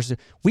 Just versus,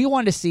 we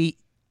wanted to see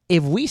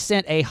if we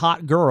sent a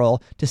hot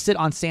girl to sit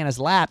on Santa's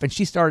lap, and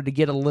she started to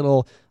get a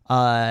little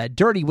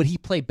dirty. Would he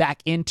play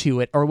back into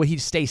it, or would he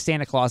stay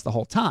Santa Claus the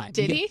whole time?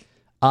 Did he?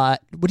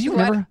 What do you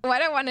remember?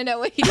 What I want to know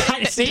what he did.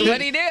 What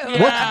did he do?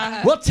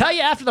 Yeah. We'll tell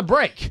you after the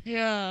break.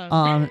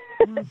 Yeah.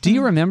 Do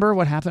you remember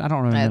what happened? I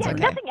don't remember. Yeah,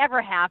 nothing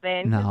ever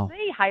happened. No.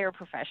 They hire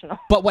professionals.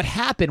 But what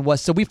happened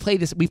was, so we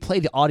played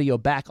the audio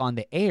back on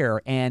the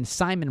air, and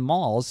Simon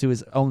Malls, who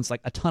owns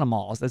like a ton of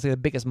malls, that's the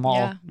biggest mall.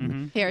 Yeah.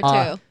 Mm-hmm. Here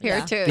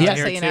too. Yeah.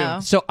 So you know.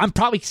 So I'm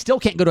probably still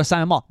can't go to a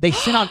Simon Mall. They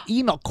sent out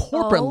email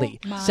corporately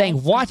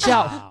saying, watch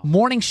out,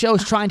 morning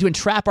shows trying to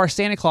entrap our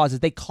Santa Clauses.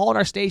 They called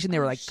our station. They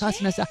were like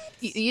cussing us out.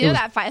 You know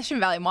that Fashion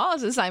Valley Mall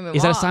is a Simon Mall.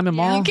 Is that a Simon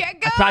Mall? You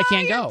can't go. I probably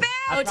can't go.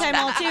 Time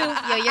Mall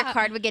too. Yo, your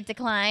card would get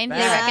declined. They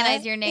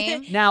recognize your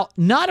name. Now,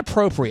 not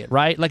appropriate,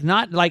 right? Like,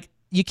 not like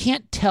you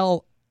can't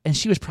tell. And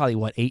she was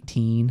probably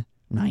 18,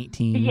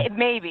 19. Yeah,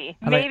 maybe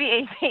 18. So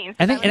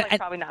I think, that was, like,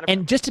 probably not.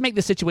 and just to make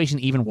the situation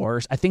even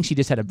worse, I think she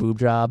just had a boob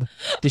job.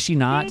 Did she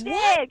not? She did.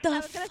 I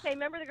was gonna say,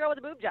 remember the girl with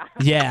the boob job?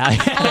 Yeah.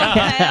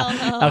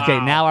 Okay,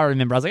 now I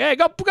remember. I was like, hey,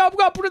 go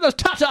put those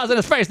tatas in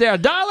his face there,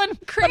 darling.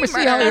 Let me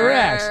see how he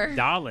reacts.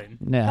 Darling.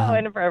 No. So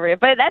inappropriate.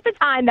 But at the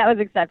time, that was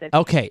accepted.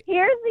 Okay.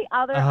 Here's the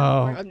other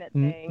unfortunate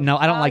thing. No,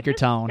 I don't like your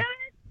tone.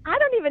 I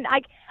don't even.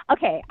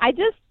 Okay,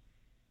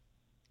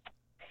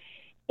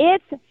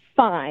 it's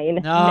fine.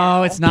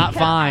 No, it's not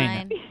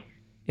fine.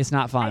 It's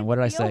not fine. What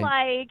did I feel say?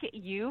 like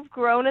you've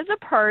grown as a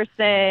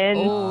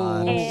person.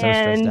 I'm so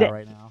stressed out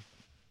right now.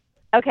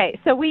 Okay,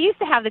 so we used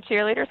to have the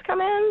cheerleaders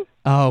come in.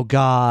 Oh,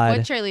 God.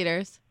 What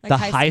cheerleaders? The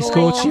high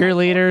school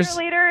cheerleaders?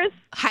 Cheerleaders.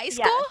 High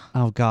school? Yes.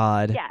 Oh,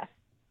 God.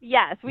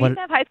 Yes. We used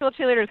to have high school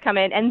cheerleaders come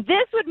in, and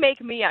this would make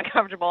me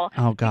uncomfortable.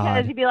 Oh, God.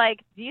 Because he'd be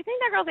like, do you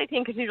think that girl's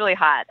 18 because she's really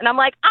hot? And I'm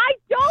like, I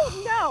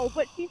don't know,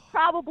 but she's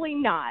probably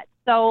not.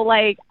 So,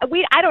 like,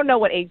 I don't know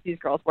what age these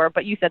girls were,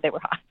 but you said they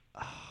were hot.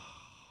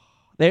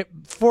 They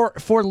for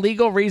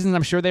legal reasons,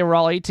 I'm sure they were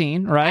all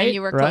 18, right? And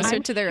you were closer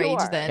to their age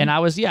then. And I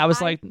was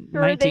like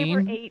sure 19. They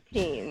were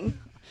 18.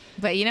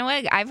 But you know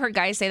what? I've heard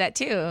guys say that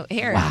too.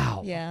 Here.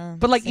 Wow. Yeah.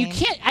 But like,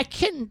 I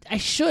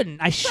shouldn't.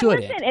 But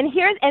listen, and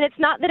it's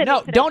not that it No,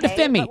 makes it don't okay,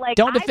 defend me. but, like,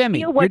 Don't I defend me.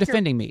 feel what You're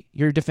defending me.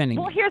 You're defending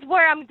Well, me. here's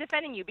where I'm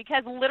defending you,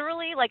 because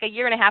literally, like a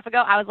year and a half ago,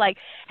 I was like,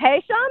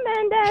 hey, Shawn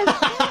Mendes. And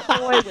the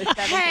boy was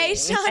 17. Hey,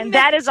 Shawn and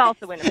that is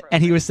also inappropriate.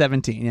 And he was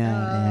 17.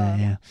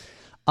 Yeah.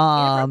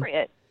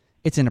 Inappropriate.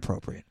 It's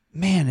inappropriate.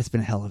 Man, it's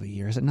been a hell of a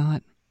year, is it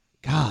not?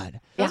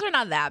 God. Those are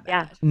not that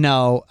bad.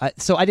 No.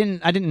 So I didn't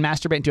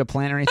masturbate into a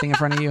plant or anything in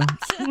front of you.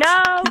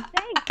 No,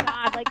 thank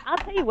God. Like, I'll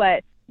tell you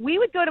what. We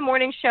would go to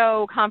morning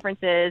show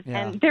conferences,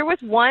 and there was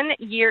one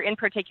year in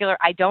particular,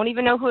 I don't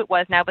even know who it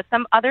was now, but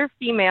some other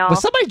female.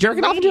 Was somebody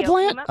jerking off into a radio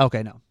plant? came up-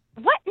 Okay, no.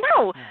 What?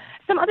 No.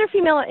 Some other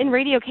female in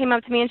radio came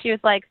up to me, and she was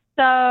like,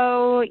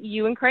 so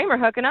you and Kramer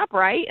hooking up,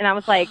 right? And I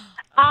was like,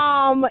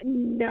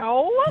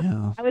 no.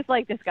 Yeah. I was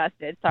like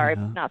disgusted. Sorry,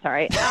 not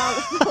sorry.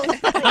 Yes.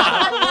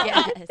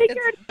 I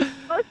figured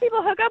most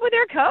people hook up with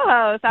their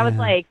co-host. I was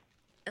like,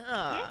 get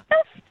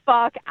the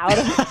fuck out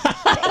of here.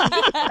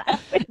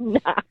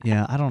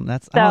 Yeah, I don't.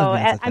 That's So, I don't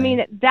think that's a I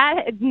mean,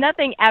 that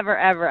nothing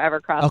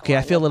ever crossed. Okay, the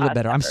I line feel a with little bit us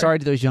better. I'm ever. sorry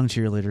to those young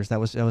cheerleaders. That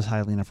was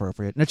highly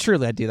inappropriate. No,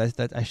 truly, I do.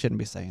 That I shouldn't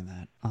be saying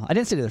that. I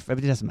didn't say that, but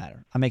it doesn't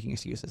matter. I'm making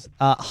excuses.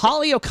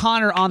 Holly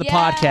O'Connor on the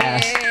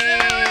podcast.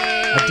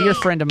 A dear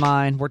friend of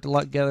mine. Worked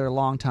together a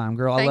long time.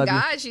 Girl, I Thank love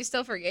God she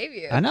still forgave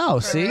you. I know,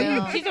 For see?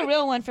 real. She's a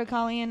real one for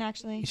Colleen,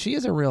 actually. you. She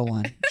is a real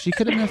one. She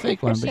could have been a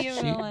fake one, but She's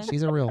a real one.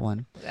 she's a real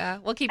one. Yeah,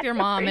 we'll keep your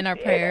mom in our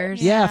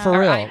prayers. Yeah, for Or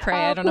real. I pray.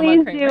 I don't know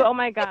Please about do. Kramer. Oh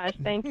my gosh,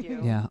 thank you.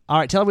 Yeah. All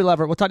right, tell her we love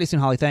her. We'll talk to you soon,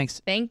 Holly.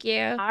 Thanks. Thank you.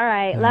 All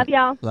right, love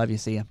y'all. Love you.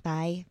 See ya.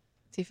 Bye.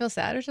 Do you feel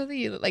sad or something?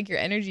 You look like your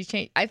energy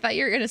changed. I thought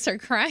you were gonna start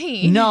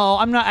crying. No,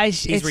 I'm not.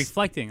 He's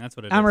reflecting. That's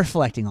what it is. I'm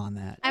reflecting on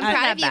that. I'm Not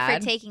proud that of you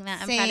bad. for taking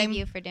that. I'm proud of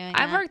you for doing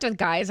I've that. worked with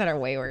guys that are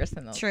way worse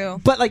than those. True.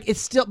 But like,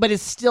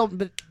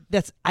 but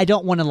that's. I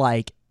don't want to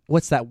like.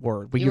 What's that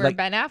word? Where You were like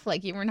Ben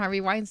Affleck. You weren't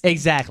Harvey Weinstein.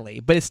 exactly,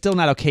 but it's still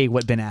not okay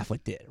what Ben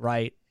Affleck did,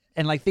 right?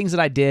 And like things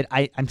that I did,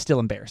 I'm still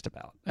embarrassed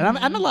about, and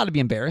I'm allowed to be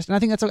embarrassed, and I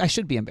think that's I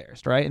should be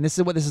embarrassed, right? And this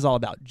is what this is all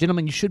about,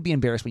 gentlemen. You should be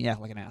embarrassed when you act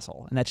like an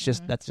asshole, and that's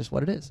just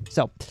what it is.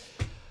 So.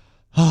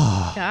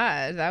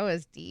 God, that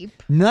was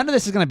deep. None of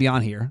this is going to be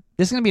on here.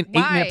 This is going to be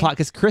an 8-minute Why? podcast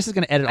because Chris is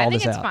going to edit I all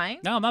think this it's out. fine.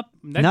 No, I'm not.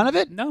 None of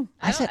it? No.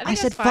 I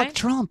said fuck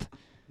Trump.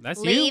 That's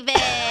Leave you.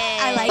 it.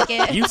 I like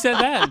it. You said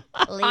that.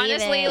 Leave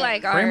Honestly, it.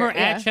 like Kramer our,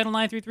 at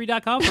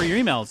channel933.com for your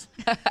emails.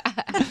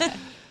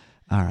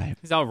 All right.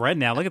 He's all red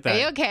now. Look at that. Are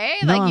you okay?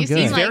 No, like I'm you good.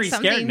 seem He's like very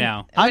something. scared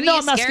now. What are No, you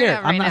I'm not scared.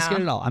 of right I'm not now?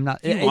 scared at all. I'm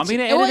not. You want me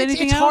to edit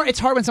anything it's out? hard. It's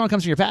hard when someone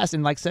comes from your past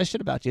and like says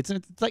shit about you. It's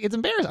like it's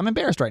embarrassed. I'm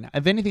embarrassed right now.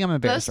 If anything, I'm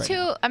embarrassed Those right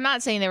two, now. I'm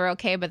not saying they were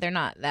okay, but they're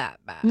not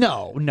that bad.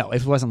 No,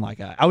 it wasn't like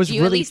that. I was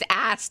You at really. least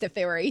asked if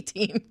they were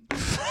 18.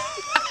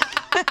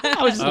 I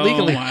was just Oh,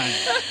 legally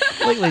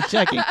my.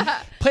 checking.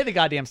 Play the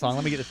goddamn song.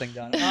 Let me get this thing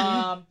done.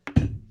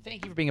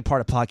 Thank you for being a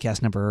part of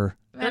podcast number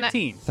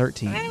 13.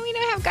 13. Why do we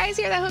not have guys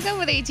here that hook up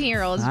with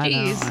 18-year-olds? I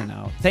Jeez.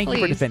 know. Thank you for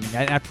Please. defending.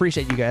 I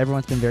appreciate you guys.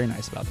 Everyone's been very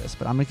nice about this,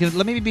 but I'm gonna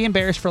let me be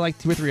embarrassed for like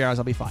 2 or 3 hours.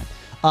 I'll be fine.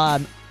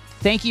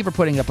 Thank you for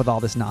putting up with all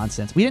this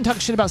nonsense. We didn't talk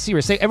shit about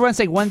Sirius. Everyone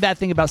say one bad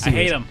thing about I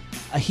Sirius. hate him.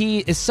 He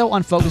is so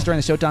unfocused during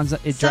the show times.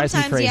 It drives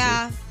me Sometimes, crazy.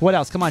 yeah. What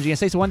else? Come on, Gina.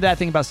 Say one bad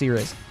thing about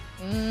Sirius.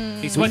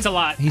 He sweats a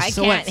lot. He I sweats.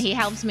 can't. He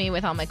helps me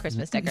with all my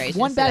Christmas decorations.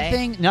 One bad today.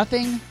 thing.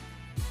 Nothing.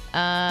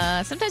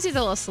 Sometimes he's a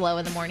little slow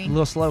in the A morning.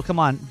 little slow. Come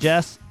on,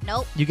 Jess.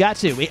 Nope. You got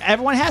to.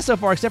 Everyone has so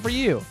far except for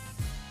you.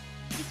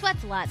 He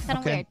sweats a lot. It's kind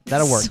of Okay, weird.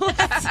 that'll work.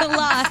 That's a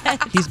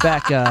lot. He's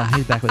back.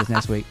 He's back with us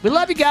next week. We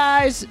love you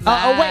guys.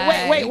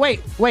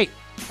 Wait.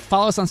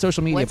 Follow us on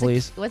social media,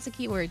 please. What's the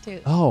key word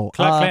too? Oh,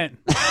 Clark Kent.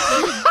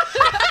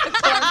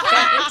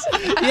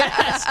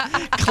 yes,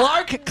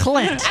 Clark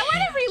Clint. I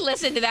want to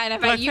re-listen to that.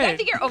 Clark I Kent.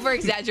 think you're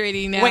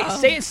over-exaggerating now. Wait,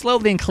 say it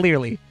slowly and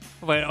clearly.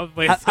 Wait.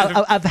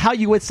 Of how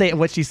you would say it,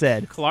 what she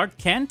said. Clark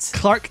Kent?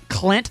 Clark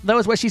Clint. That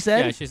was what she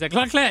said. Yeah, she said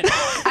Clark Kent.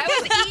 I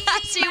was eating.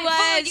 She my was.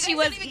 food. You She guys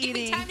was don't even give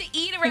me eating. time to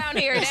eat around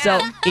here now. So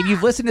if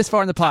you've listened this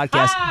far in the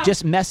podcast,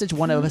 just message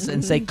one of us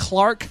and say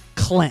Clark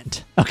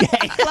Clint. Okay.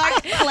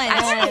 Clark Clint.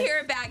 I want to hear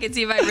it back and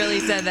see if I really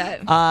said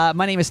that.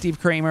 My name is Steve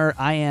Kramer.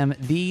 I am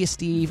the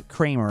Steve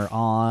Kramer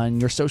on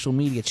your social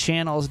media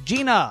channels.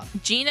 Gina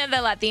the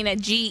Latina,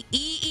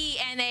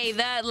 Geena,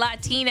 the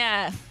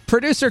Latina.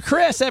 Producer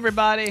Chris,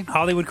 everybody.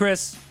 Hollywood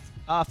Chris.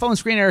 Phone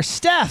screener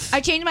Steph.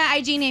 I changed my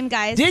IG name,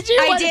 guys. Did you?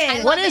 I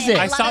did. What is it?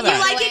 I saw that. You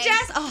like it,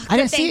 Jess? Oh, I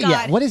didn't good, see it thank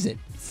yet. God. What is it?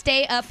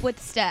 Stay up with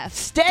Steph.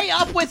 Stay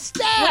up with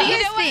Steph. What do you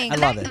You know what? think? I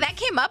love it. That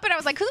came up, and I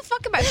was like, "Who the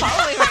fuck am I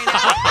following right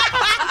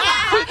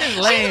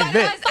now?" Lame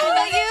bitch. I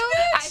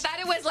thought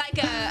it was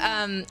like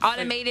a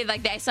automated,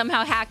 like they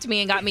somehow hacked me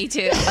and got me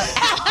to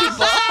add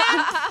people.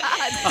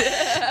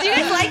 Do you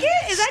guys like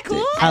it? Is that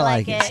cool? I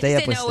like it. Stay up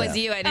Didn't with know it was Steph.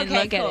 you. I didn't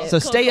Okay, look cool. at it. So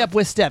stay up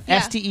with Steph. Yeah.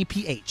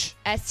 STEPH.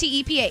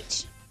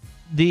 STEPH.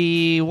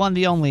 The one,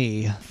 the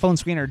only phone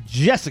screener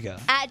Jessica.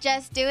 At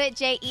Just Do It,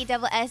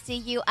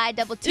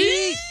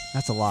 JESSUITT.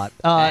 That's a lot.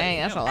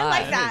 Dang, that's a lot. I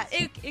like that.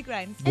 It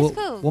grinds. We'll,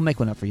 cool. we'll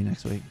make one up for you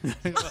next week.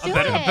 A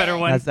better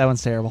one. That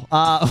one's terrible.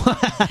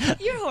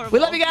 You're horrible. We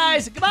love you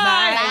guys. Goodbye.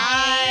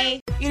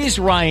 Bye. It is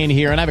Ryan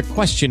here, and I have a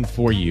question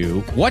for you.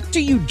 What do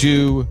you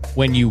do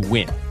when you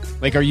win?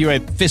 Like, are you a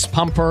fist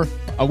pumper,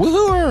 a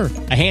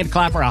woohooer, a hand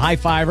clapper, a high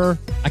fiver?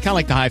 I kind of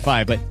like the high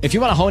five, but if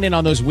you want to hone in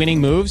on those winning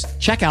moves,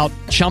 check out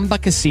Chumba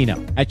Casino.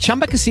 At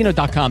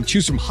ChumbaCasino.com,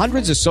 choose from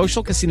hundreds of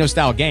social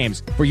casino-style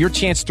games for your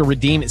chance to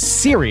redeem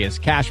serious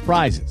cash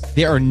prizes.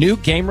 There are new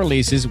game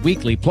releases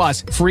weekly,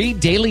 plus free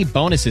daily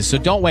bonuses. So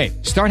don't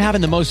wait. Start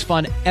having the most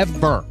fun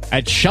ever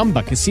at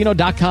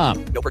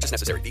ChumbaCasino.com. No purchase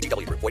necessary.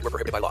 VGW Group. Void where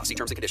prohibited by law. See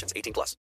terms and conditions. 18+.